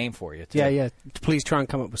on that name for you, too. Yeah. Please try and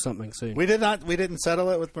come up with something soon. We didn't settle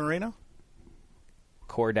it with Marino?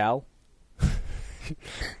 Cordell.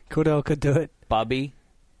 Cordell could do it. Bubby.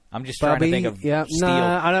 I'm just trying to think of Steele.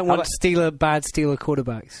 Nah, I don't want bad Steeler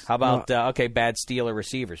quarterbacks. How about, bad Steeler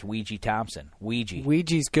receivers? Ouija Thompson.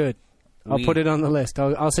 Ouija's good. I'll put it on the list.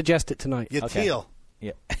 I'll suggest it tonight. Teal.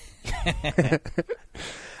 Yeah.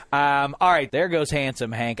 All right, there goes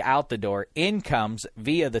Handsome Hank out the door. In comes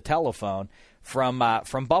via the telephone from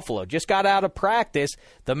Buffalo. Just got out of practice.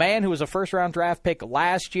 The man who was a first-round draft pick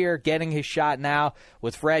last year, getting his shot now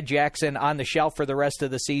with Fred Jackson on the shelf for the rest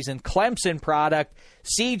of the season. Clemson product,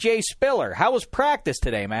 C.J. Spiller. How was practice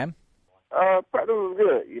today, man? Practice was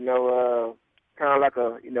good. Kind of like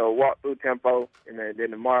a walk-through tempo, and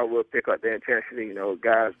then tomorrow we'll pick up the intensity.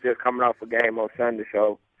 Guys just coming off a game on Sunday,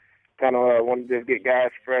 so kind of wanted to just get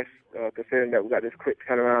guys fresh, considering that we got this quick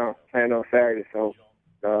turnaround playing on Saturday. So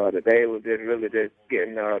the day was just really just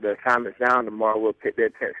getting the assignments down. Tomorrow we'll pick the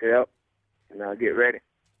intensity up and get ready.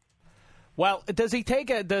 Well, does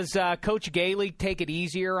Coach Gailey take it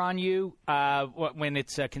easier on you when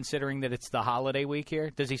it's considering that it's the holiday week here?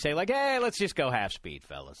 Does he say, hey, let's just go half speed,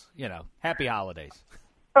 fellas? Happy holidays.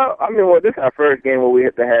 This is our first game where we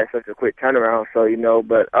have to have such a quick turnaround. So,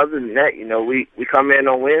 but other than that, we come in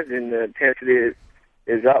on Wednesday and the intensity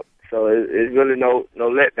is up. So it's really no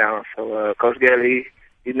letdown. So Coach Gailey,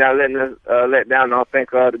 he's not letting us let down. I don't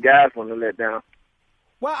think the guys want to let down.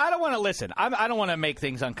 Well, I don't want to listen. I don't want to make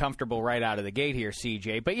things uncomfortable right out of the gate here,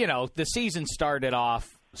 CJ. But, the season started off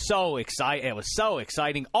so exciting. It was so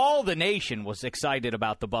exciting. All the nation was excited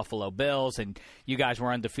about the Buffalo Bills, and you guys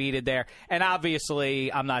were undefeated there. And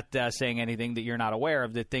obviously, I'm not saying anything that you're not aware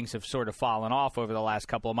of, that things have sort of fallen off over the last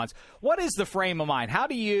couple of months. What is the frame of mind? How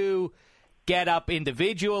do you get up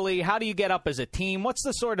individually? How do you get up as a team? What's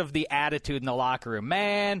the sort of the attitude in the locker room?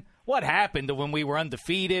 Man, what happened to when we were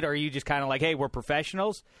undefeated? Or are you just kind of like, hey, we're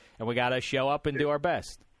professionals, and we got to show up and do our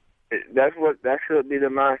best? That should be the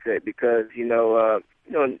mindset because, in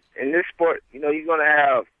this sport, you're going to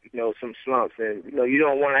have, some slumps. And, you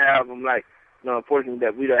don't want to have them like, unfortunately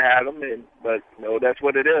that we don't have them. But, that's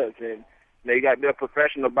what it is. And, you got to be a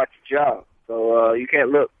professional about your job. So you can't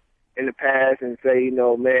look in the past and say,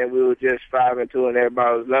 man, we were just 5-2 and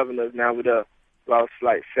everybody was loving us. Now we done lost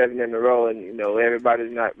like 7 in a row and,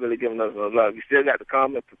 everybody's not really giving us no love. You still got to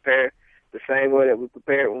come and prepare the same way that we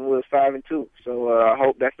prepared when we was 5-2. So I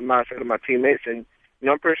hope that's the mindset of my teammates. And,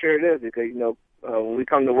 I'm pretty sure it is because, when we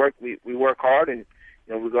come to work, we work hard and,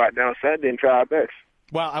 we go out there on Sunday and try our best.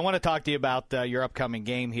 Well, I want to talk to you about your upcoming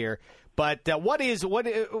game here But what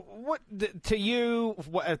to you,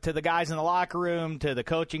 to the guys in the locker room, to the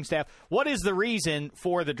coaching staff, what is the reason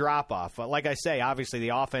for the drop-off? Like I say, obviously the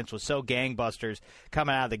offense was so gangbusters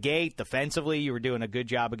coming out of the gate. Defensively, you were doing a good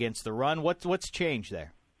job against the run. What's changed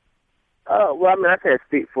there? Well, I mean, I can't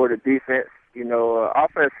speak for the defense.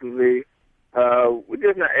 Offensively, we're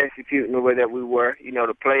just not executing the way that we were.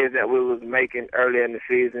 The plays that we was making earlier in the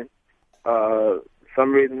season,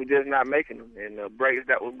 some reason we're just not making them. And the breaks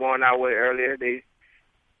that was going our way earlier, they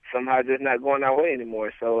somehow just not going our way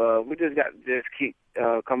anymore. So we just got to just keep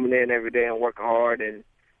coming in every day and working hard and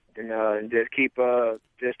just keep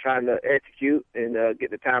just trying to execute and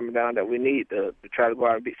get the timing down that we need to try to go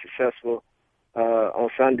out and be successful on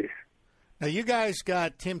Sundays. Now, you guys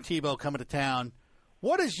got Tim Tebow coming to town.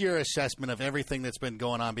 What is your assessment of everything that's been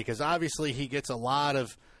going on? Because obviously he gets a lot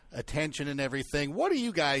of attention and everything. What do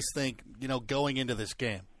you guys think, going into this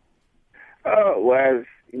game? Well, as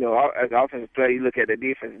an offensive player, you look at the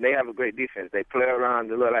defense. They have a great defense. They play around.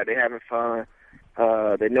 They look like they're having fun.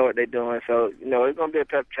 They know what they're doing. So, it's going to be a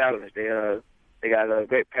tough challenge. They got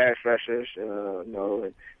great pass rushers,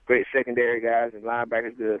 and great secondary guys and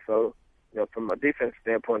linebackers good. So, from a defense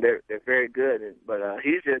standpoint, they're very good. But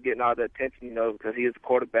he's just getting all the attention, because he is a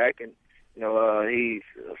quarterback, and he's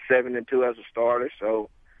 7-2 as a starter. So,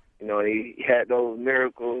 he had those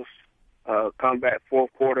miracles comeback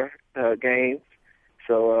fourth quarter games.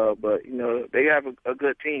 So, but they have a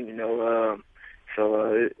good team.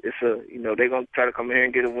 So it's they're gonna try to come in here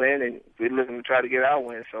and get a win, and we're looking to try to get our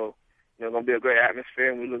win. So. It's going to be a great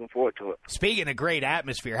atmosphere, and we're looking forward to it. Speaking of great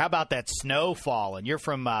atmosphere, how about that snow falling? You're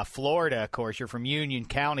from Florida, of course. You're from Union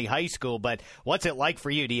County High School, but what's it like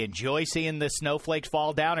for you? Do you enjoy seeing the snowflakes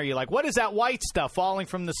fall down, or are you like, what is that white stuff falling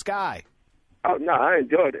from the sky? Oh, no, I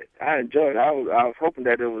enjoyed it. I was hoping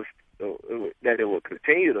that it would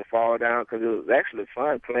continue to fall down because it was actually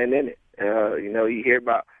fun playing in it. You hear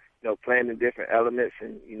about playing in different elements,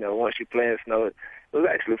 and once you play in snow, it was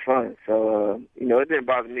actually fun. So it didn't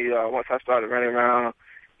bother me. Once I started running around,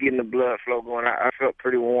 getting the blood flow going, I felt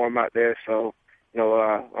pretty warm out there. So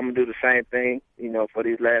I'm gonna do the same thing, for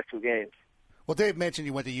these last two games. Well, Dave mentioned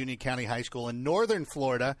you went to Union County High School in northern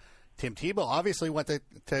Florida. Tim Tebow obviously went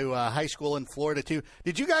to high school in Florida, too.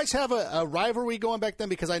 Did you guys have a rivalry going back then?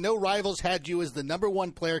 Because I know Rivals had you as the number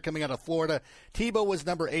 1 player coming out of Florida. Tebow was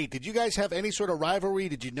number 8. Did you guys have any sort of rivalry?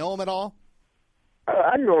 Did you know him at all?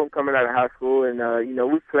 I knew him coming out of high school, and,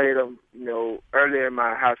 we played him, earlier in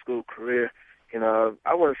my high school career.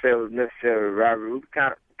 I wouldn't say it was necessarily a rivalry. We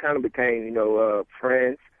kind of became,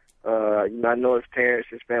 friends. I know his parents,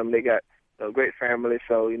 his family, they got a great family,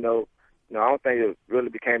 so, I don't think it really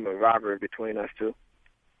became a rivalry between us two.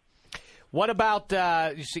 What about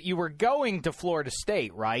you were going to Florida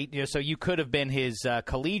State, right? So you could have been his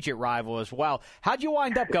collegiate rival as well. How'd you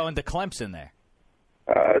wind up going to Clemson there?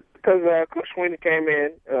 Because Coach Sweeney came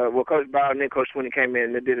in, Coach Bowden and Coach Sweeney came in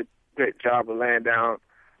and they did a great job of laying down,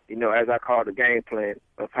 as I call the game plan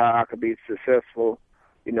of how I could be successful,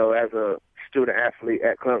 as a student athlete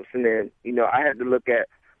at Clemson. And, I had to look at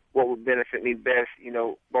what would benefit me best,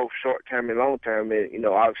 both short-term and long-term. And,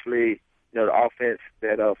 obviously, the offense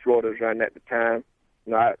that Florida was running at the time,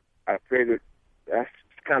 I figured that's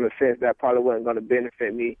kind of sense that probably wasn't going to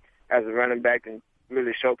benefit me as a running back and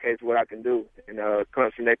really showcase what I can do. And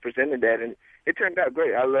Clemson, they presented that, and it turned out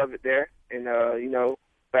great. I love it there. And,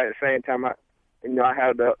 but at the same time, I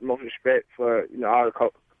have the most respect for,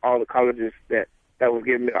 all the colleges that was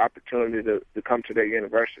giving me the opportunity to come to their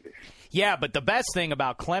universities. Yeah, but the best thing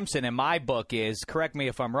about Clemson in my book is, correct me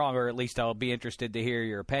if I'm wrong, or at least I'll be interested to hear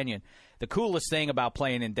your opinion, the coolest thing about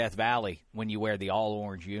playing in Death Valley when you wear the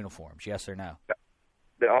all-orange uniforms, yes or no?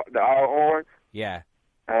 The all-orange? Yeah.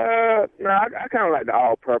 No, I kind of like the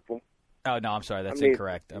all-purple. Oh, no, I'm sorry. That's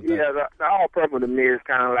incorrect. The all-purple to me is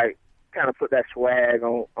kind of put that swag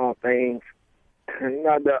on things.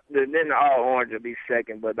 No, then the all-orange will be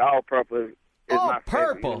second, but the all-purple is my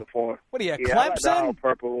favorite uniform. What are you, Clemson? Clemson? I like the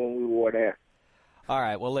all-purple when we wore that. All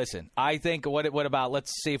right, well, listen, I think what about,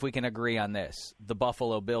 let's see if we can agree on this, the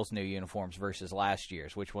Buffalo Bills' new uniforms versus last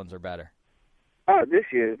year's. Which ones are better? Oh, this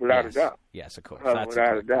year, without a doubt. Yes, of course. That's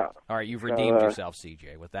without a doubt. All right, you've redeemed yourself,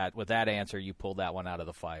 CJ. With that answer, you pulled that one out of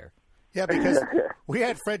the fire. Yeah, because we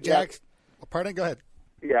had Fred Jackson. Pardon, go ahead.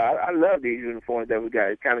 Yeah, I love these uniforms that we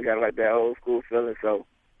got. It kind of got like that old school feeling, so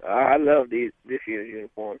I love this year's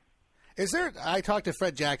uniform. I talked to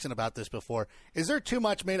Fred Jackson about this before, is there too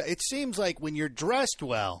much made? It seems like when you're dressed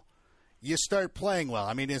well, you start playing well.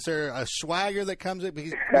 I mean, is there a swagger that comes in?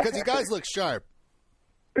 Because you guys look sharp.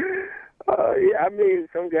 Yeah, I mean,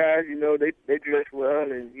 some guys, they dress well,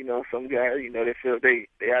 and, some guys, they feel they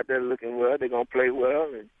out there looking well, they're going to play well,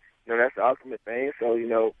 and, that's the ultimate thing. So,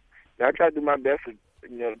 I try to do my best for,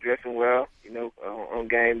 dressing well, on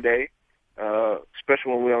game day,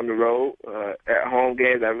 especially when we're on the road. At home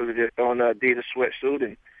games, I really just throw on an Adidas sweatsuit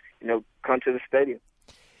and, come to the stadium.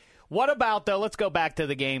 What about, though, let's go back to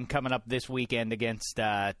the game coming up this weekend against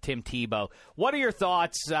Tim Tebow. What are your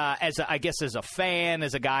thoughts, as a fan,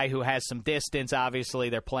 as a guy who has some distance? Obviously,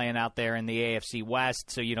 they're playing out there in the AFC West,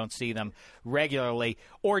 so you don't see them regularly.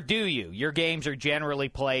 Or do you? Your games are generally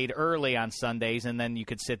played early on Sundays, and then you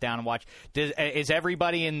could sit down and watch. Is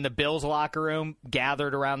everybody in the Bills locker room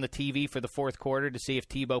gathered around the TV for the fourth quarter to see if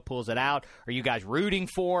Tebow pulls it out? Are you guys rooting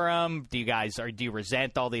for him? Do you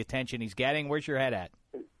resent all the attention he's getting? Where's your head at?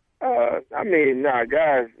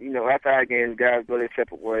 Guys, after our games, guys go their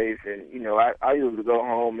separate ways. And, I usually go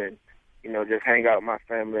home and, just hang out with my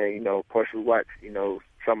family. Of course, we watch,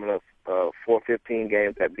 some of the 4:15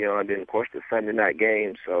 games that be on, then, of course, the Sunday night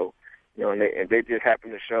games. So, and they just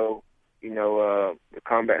happen to show, the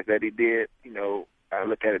comebacks that he did. I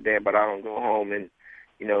look at it then, but I don't go home and,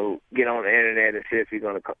 get on the internet and see if he's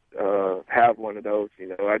going to have one of those.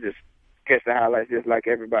 I just catch the highlights just like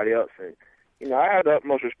everybody else. And, I have the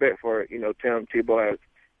utmost respect for, Tim Tebow, as,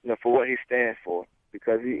 for what he stands for,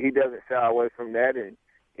 because he doesn't shy away from that, and,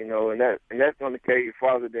 and that's going to carry you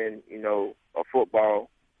farther than, a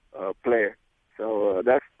football player. So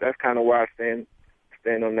that's kind of why I stand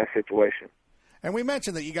on that situation. And we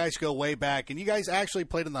mentioned that you guys go way back, and you guys actually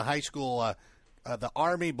played in the high school, the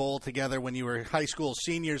Army Bowl together when you were high school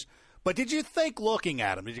seniors. But did you think, looking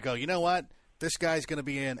at him, did you go, you know what, this guy's going to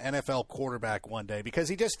be an NFL quarterback one day? Because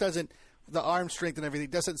he just doesn't. The arm strength and everything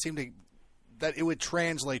doesn't seem that it would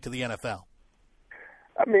translate to the NFL.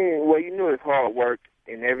 You knew his hard work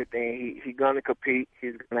and everything. He's going to compete.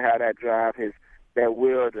 He's going to have that drive, that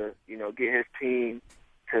will to, get his team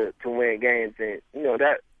to win games. And,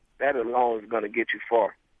 that alone is going to get you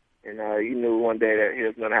far. And you knew one day that he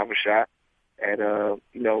was going to have a shot at,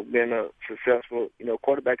 being a successful,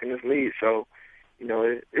 quarterback in this league. So,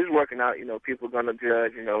 it's working out. People are going to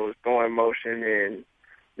judge, his throwing motion and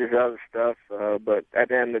this other stuff, but at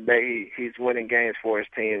the end of the day, he's winning games for his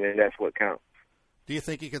team, and that's what counts. Do you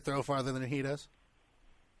think he could throw farther than he does?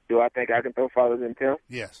 Do I think I can throw farther than Tim?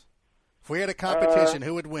 Yes. If we had a competition,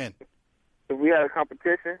 who would win? If we had a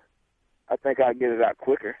competition, I think I'd get it out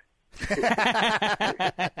quicker.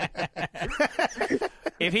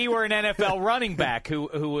 If he were an NFL running back, who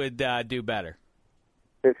would do better?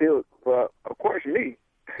 If he was, of course, me.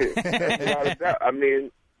 Without a doubt.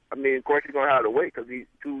 Of course, he's going to have to wait because he's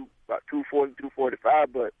about 240,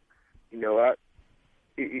 245. But, I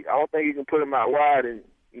don't think you can put him out wide and,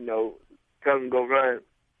 tell him to go run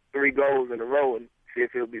 3 goals in a row and see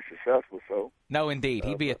if he'll be successful. So no, indeed.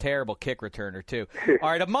 He'd be a terrible kick returner, too. All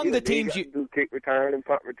right, among the teams you do kick return and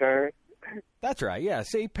punt return. That's right, yeah.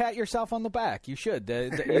 See, pat yourself on the back. You should.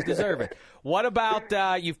 You deserve it. What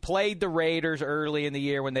about you've played the Raiders early in the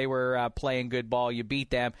year when they were playing good ball. You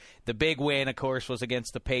beat them. The big win, of course, was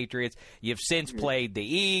against the Patriots. You've since played the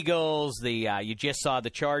Eagles. You just saw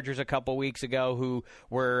the Chargers a couple weeks ago who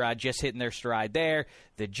were just hitting their stride there.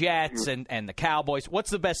 The Jets and the Cowboys.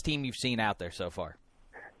 What's the best team you've seen out there so far?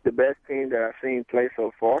 The best team that I've seen play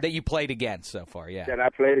so far? That you played against so far, yeah. That I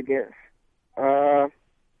played against?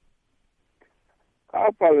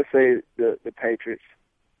 I'll probably say the Patriots.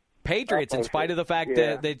 Patriots, in spite of the fact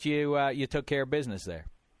that you took care of business there.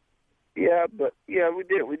 Yeah, we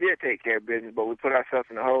did. We did take care of business, but we put ourselves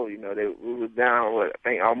in the hole. We was down, I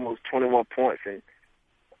think, almost 21 points, and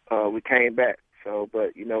we came back. So,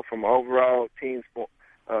 but from an overall team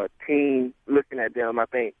looking at them, I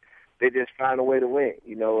think they just find a way to win.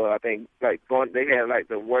 I think they had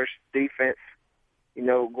the worst defense.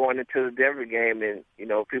 Going into the Denver game, and,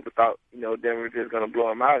 people thought, Denver was just going to blow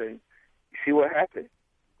them out, and you see what happened.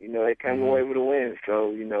 They came away with a win.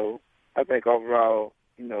 So, I think overall,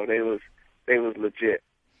 they was legit.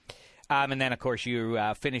 And then, of course, you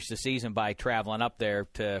finished the season by traveling up there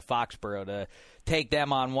to Foxborough to take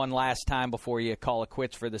them on one last time before you call it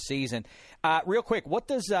quits for the season. Real quick, what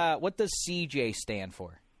does CJ stand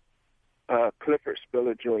for? Clifford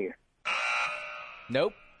Spiller Jr.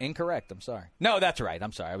 Nope. Incorrect. I'm sorry. No, that's right.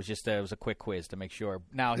 I'm sorry. It was a quick quiz to make sure.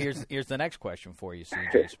 Now, here's the next question for you,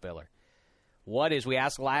 C.J. Spiller. We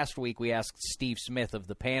asked last week, we asked Steve Smith of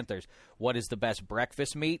the Panthers, what is the best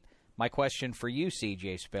breakfast meat? My question for you,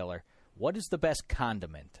 C.J. Spiller, what is the best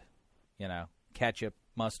condiment? Ketchup,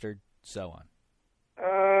 mustard, so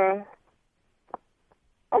on.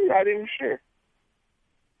 I'm not even sure.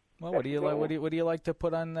 Well, what do you like? What do you like to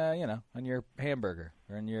put on on your hamburger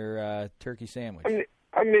or on your turkey sandwich?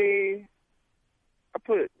 I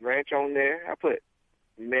put ranch on there. I put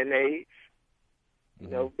mayonnaise. you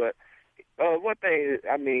know. But one thing,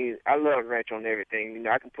 I mean, I love ranch on everything. You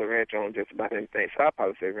know, I can put ranch on just about anything, so I'll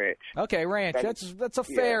probably say ranch. Okay, ranch. That's a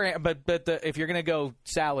fair. But if you're going to go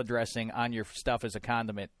salad dressing on your stuff as a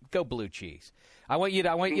condiment, go blue cheese. I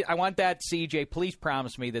want that, CJ. Please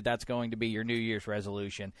promise me that that's going to be your New Year's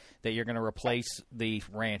resolution, that you're going to replace the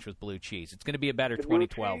ranch with blue cheese. It's going to be a better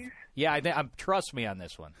 2012. Yeah, trust me on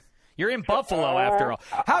this one. You're in Buffalo after all.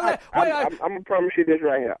 I'm going to promise you this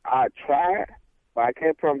right here. I tried. But I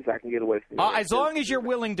can't promise I can get away from it. As long as you're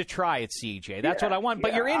willing to try it, CJ. That's what I want.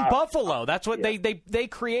 But you're in Buffalo. That's what they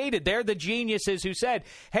created. They're the geniuses who said,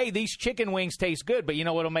 hey, these chicken wings taste good, but you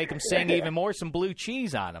know what'll make them sing even more? Some blue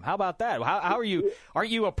cheese on them. How about that? How are you? Aren't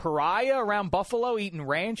you a pariah around Buffalo eating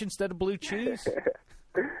ranch instead of blue cheese?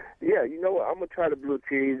 Yeah, you know what? I'm going to try the blue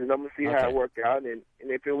cheese, and I'm going to see how it works out. And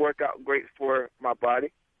if it works out great for my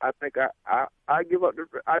body, I think I give up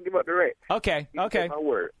the ranch. Okay. My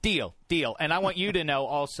word. Deal. And I want you to know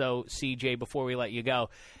also, CJ, before we let you go,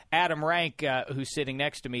 Adam Rank, who's sitting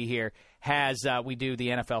next to me here, has we do the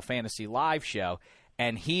NFL Fantasy Live show,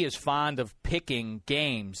 and he is fond of picking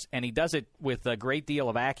games, and he does it with a great deal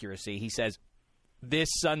of accuracy. He says, this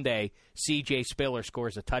Sunday, C.J. Spiller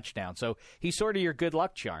scores a touchdown. So he's sort of your good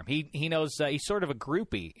luck charm. He knows he's sort of a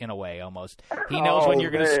groupie in a way almost. He knows when you're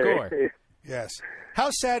going to score. Yes. How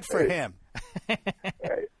sad for him.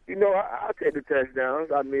 You know, I'll take the touchdowns.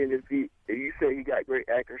 I mean, if you say he got great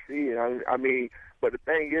accuracy, and I mean, but the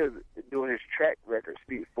thing is, doing his track record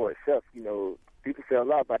speaks for itself. You know, people say a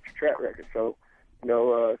lot about your track record. So, you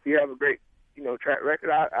know, if you have a great, you know, track record,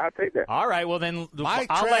 I'll take that. All right, well then,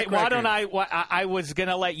 I was going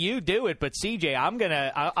to let you do it, but CJ,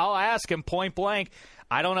 I'll ask him point blank.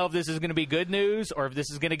 I don't know if this is going to be good news or if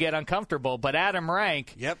this is going to get uncomfortable, but Adam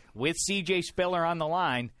Rank, with C.J. Spiller on the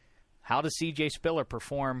line, how does C.J. Spiller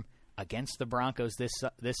perform against the Broncos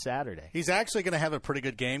this Saturday? He's actually going to have a pretty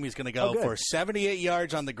good game. He's going to go for 78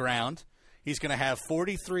 yards on the ground. He's going to have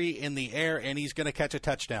 43 in the air, and he's going to catch a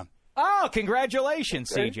touchdown. Oh,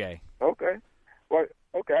 congratulations, CJ. Okay. Well,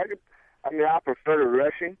 okay. I prefer the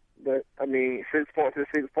rushing, but, 6 points is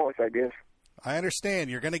 6 points, I guess. I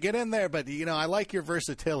understand. You're going to get in there, but, you know, I like your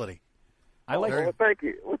versatility. Well, thank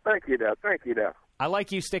you. Thank you, though. I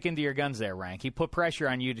like you sticking to your guns there, Rank. He put pressure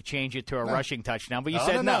on you to change it to a rushing touchdown, but you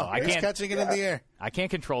said no. I can't. He's catching it in the air. I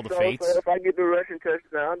can't control the fates. So if I get the rushing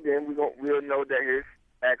touchdown, then we'll know that his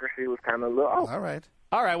accuracy was kind of low. All right.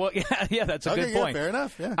 Well, yeah, that's a good point. Fair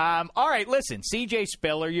enough, yeah. All right, listen, C.J.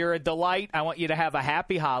 Spiller, you're a delight. I want you to have a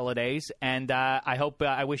happy holidays, and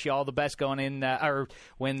I wish you all the best going in, or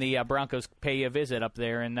when the Broncos pay you a visit up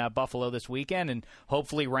there in Buffalo this weekend, and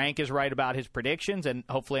hopefully Rank is right about his predictions, and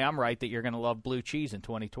hopefully I'm right that you're going to love blue cheese in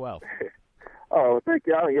 2012. Oh, thank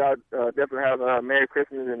y'all. Y'all definitely have a Merry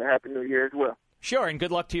Christmas and a Happy New Year as well. Sure, and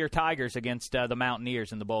good luck to your Tigers against the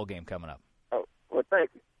Mountaineers in the bowl game coming up. Oh, well, thank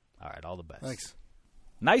you. All right, all the best. Thanks.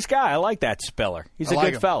 Nice guy. I like that Spiller. He's a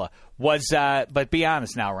good fella. But be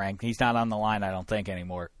honest now, Rank. He's not on the line, I don't think,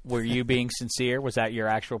 anymore. Were you being sincere? Was that your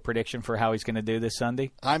actual prediction for how he's going to do this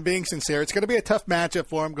Sunday? I'm being sincere. It's going to be a tough matchup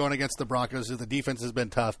for him going against the Broncos. The defense has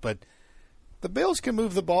been tough, but the Bills can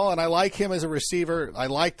move the ball, and I like him as a receiver. I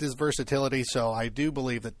liked his versatility, so I do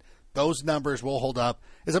believe that those numbers will hold up.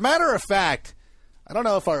 As a matter of fact, I don't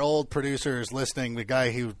know if our old producer is listening, the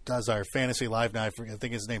guy who does our Fantasy Live now, I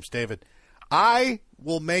think his name's David. I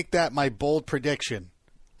will make that my bold prediction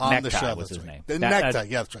on the show. Was his name. Necta,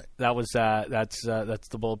 yeah, that's right. That was that's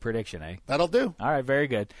the bold prediction, eh? That'll do. All right, very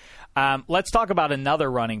good. Let's talk about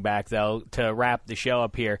another running back though to wrap the show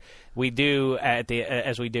up here. We do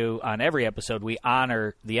as we do on every episode, we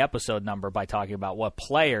honor the episode number by talking about what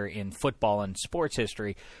player in football and sports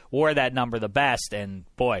history wore that number the best. And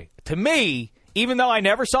boy, to me, even though I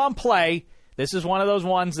never saw him play, this is one of those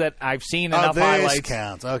ones that I've seen enough highlights. This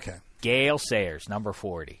counts. Okay. Gale Sayers, number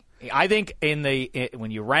 40. I think when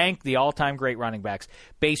you rank the all-time great running backs,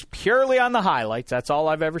 based purely on the highlights, that's all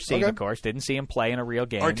I've ever seen, of course. Didn't see him play in a real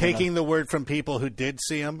game. Or taking the word from people who did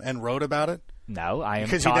see him and wrote about it? No, I am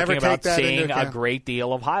talking about seeing a great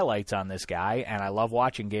deal of highlights on this guy, and I love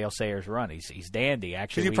watching Gale Sayers run. He's dandy,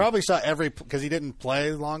 actually. Because you probably saw because he didn't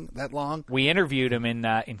play that long. We interviewed him in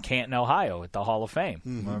Canton, Ohio, at the Hall of Fame.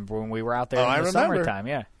 Mm-hmm. Remember when we were out there in the summertime?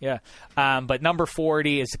 Yeah. But number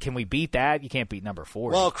 40 is. Can we beat that? You can't beat number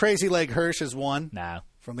 40. Well, Crazy Leg Hirsch is one. No,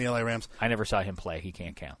 from the LA Rams. I never saw him play. He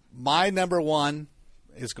can't count. My number 1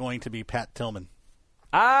 is going to be Pat Tillman.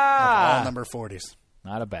 Of all number 40s.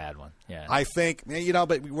 Not a bad one. Yeah, I think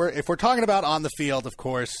but if we're talking about on the field, of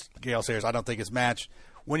course, Gale Sayers, I don't think is matched.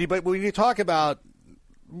 When you talk about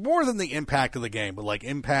more than the impact of the game, but like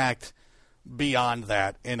impact beyond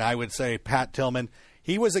that, and I would say Pat Tillman,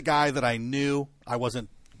 he was a guy that I knew I wasn't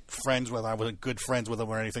good friends with him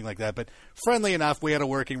or anything like that, but friendly enough. We had a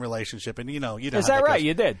working relationship, and you know is that right?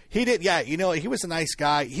 You did. He did, yeah. You know, he was a nice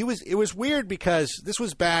guy. It was weird because this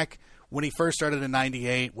was back when he first started in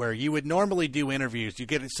 '98, where you would normally do interviews. You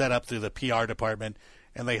get it set up through the PR department,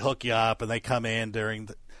 and they hook you up, and they come in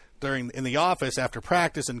in the office after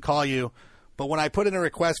practice and call you. But when I put in a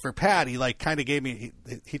request for Pat, he kind of gave me.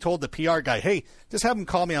 He told the PR guy, "Hey, just have him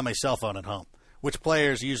call me on my cell phone at home," which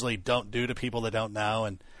players usually don't do to people that don't know.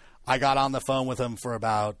 And I got on the phone with him for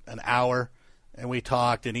about an hour, and we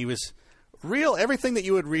talked, and he was real. Everything that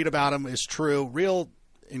you would read about him is true. Real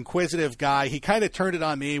inquisitive guy. He kind of turned it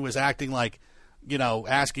on me, was acting like,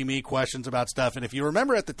 asking me questions about stuff. And if you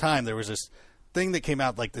remember at the time, there was this thing that came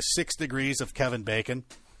out, like the 6 Degrees of Kevin Bacon.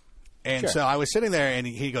 And so I was sitting there, and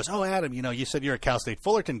he goes, "Oh, Adam, you said you're a Cal State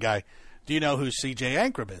Fullerton guy. Do you know who C.J.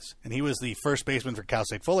 Ankrum is?" And he was the first baseman for Cal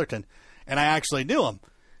State Fullerton. And I actually knew him.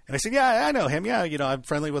 And I said, "Yeah, I know him. Yeah, I'm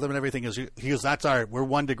friendly with him and everything." He goes, we're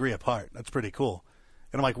 1 degree apart. That's pretty cool.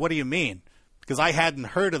 And I'm like, "What do you mean?" Because I hadn't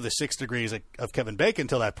heard of the 6 Degrees of Kevin Bacon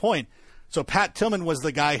until that point. So Pat Tillman was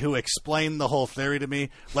the guy who explained the whole theory to me,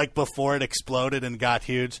 before it exploded and got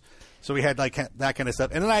huge. So we had that kind of stuff.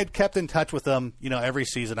 And then I had kept in touch with him. Every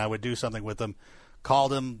season I would do something with him.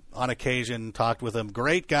 Called him on occasion, talked with him.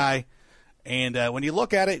 Great guy. And when you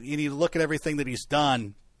look at it and you look at everything that he's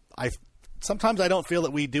done, sometimes I don't feel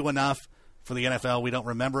that we do enough for the NFL. We don't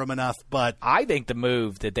remember him enough. But I think the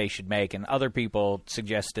move that they should make, and other people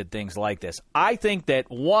suggested things like this, I think that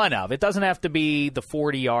it doesn't have to be the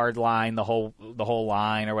 40-yard line, the whole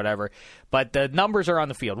line or whatever, but the numbers are on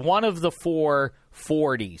the field. One of the 4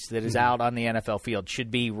 40s that is out on the NFL field should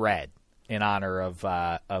be red in honor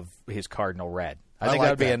of his Cardinal red. I think that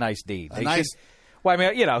would be a nice deed. Well, I mean,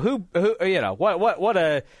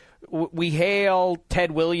 we hail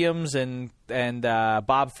Ted Williams and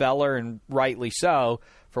Bob Feller, and rightly so,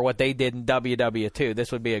 for what they did in WW2.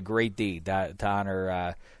 This would be a great deed to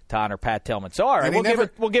honor Pat Tillman. So, all right,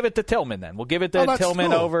 we'll give it to Tillman then. We'll give it to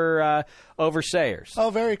Tillman cool. over Sayers.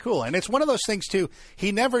 Oh, very cool. And it's one of those things too.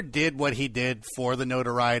 He never did what he did for the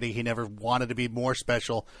notoriety. He never wanted to be more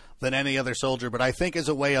special than any other soldier. But I think as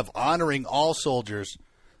a way of honoring all soldiers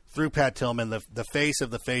through Pat Tillman, the face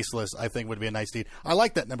of the faceless, I think would be a nice deed. I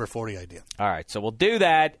like that number 40 idea. All right, so we'll do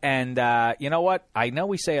that. And you know what? I know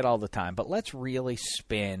we say it all the time, but let's really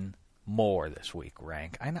spin more this week,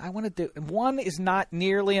 Rank. I want to do one is not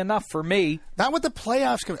nearly enough for me. Not with the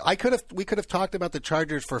playoffs. We could have talked about the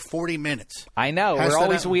Chargers for 40 minutes. I know.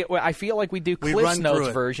 I feel like we do Cliff Notes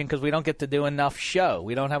version because we don't get to do enough show.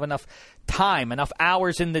 We don't have enough time, enough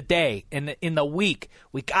hours in the day, in the week.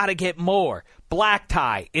 We got to get more. Black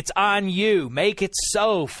Tie, it's on you. Make it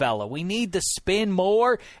so, fella. We need to spin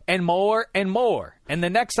more and more and more. And the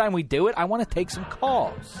next time we do it, I want to take some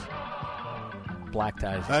calls. Black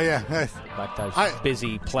Tie's. Oh, yeah. Black Tie's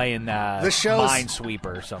busy playing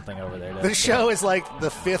Minesweeper or something over there. The show is like the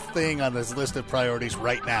 5th thing on this list of priorities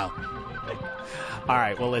right now. All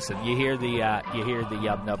right, well, listen, you hear the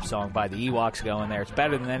Yub Nub song by the Ewoks going there. It's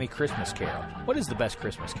better than any Christmas carol. What is the best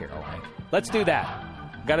Christmas carol, Hank? Let's do that.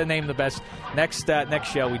 Got to name the best. Next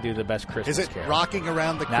show, we do the best Christmas carol. Is it Rocking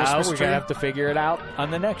Around the Christmas Tree? No, we're going to have to figure it out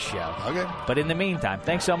on the next show. Okay. But in the meantime,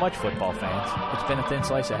 thanks so much, football fans. It's been a thin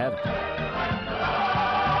slice of heaven.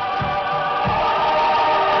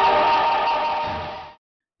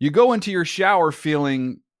 You go into your shower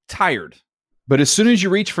feeling tired, but as soon as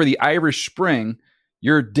you reach for the Irish Spring,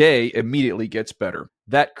 your day immediately gets better.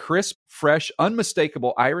 That crisp, fresh,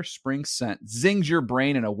 unmistakable Irish Spring scent zings your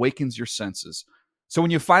brain and awakens your senses. So when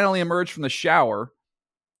you finally emerge from the shower,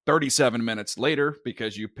 37 minutes later,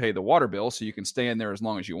 because you pay the water bill so you can stay in there as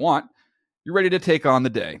long as you want, you're ready to take on the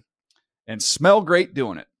day. And smell great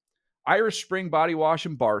doing it. Irish Spring Body Wash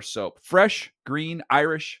and Bar Soap. Fresh, green,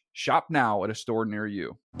 Irish. Shop now at a store near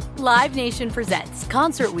you. Live Nation presents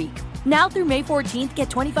Concert Week. Now through May 14th, get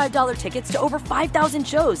 $25 tickets to over 5,000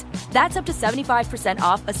 shows. That's up to 75%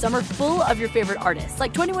 off a summer full of your favorite artists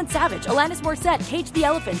like 21 Savage, Alanis Morissette, Cage the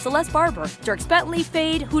Elephant, Celeste Barber, Dierks Bentley,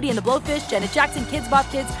 Fade, Hootie and the Blowfish, Janet Jackson, Kidz Bop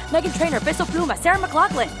Kids, Meghan Trainor, Peso Pluma, Sarah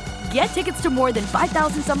McLachlan. Get tickets to more than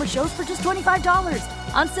 5,000 summer shows for just $25.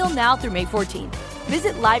 Until now through May 14th.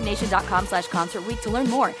 Visit LiveNation.com/Concert Week to learn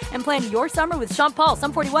more and plan your summer with Sean Paul,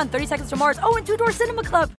 Sum 41, 30 Seconds to Mars, and Two Door Cinema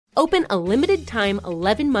Club. Open a limited-time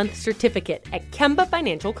 11-month certificate at Kemba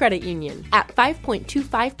Financial Credit Union. At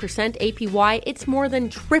 5.25% APY, it's more than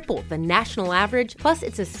triple the national average, plus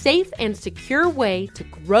it's a safe and secure way to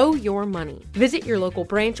grow your money. Visit your local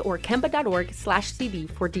branch or kemba.org/CD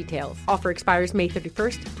for details. Offer expires May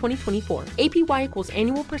 31st, 2024. APY equals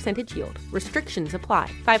annual percentage yield. Restrictions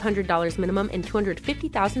apply. $500 minimum and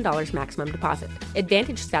 $250,000 maximum deposit.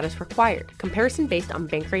 Advantage status required. Comparison based on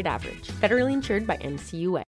bank rate average. Federally insured by NCUA.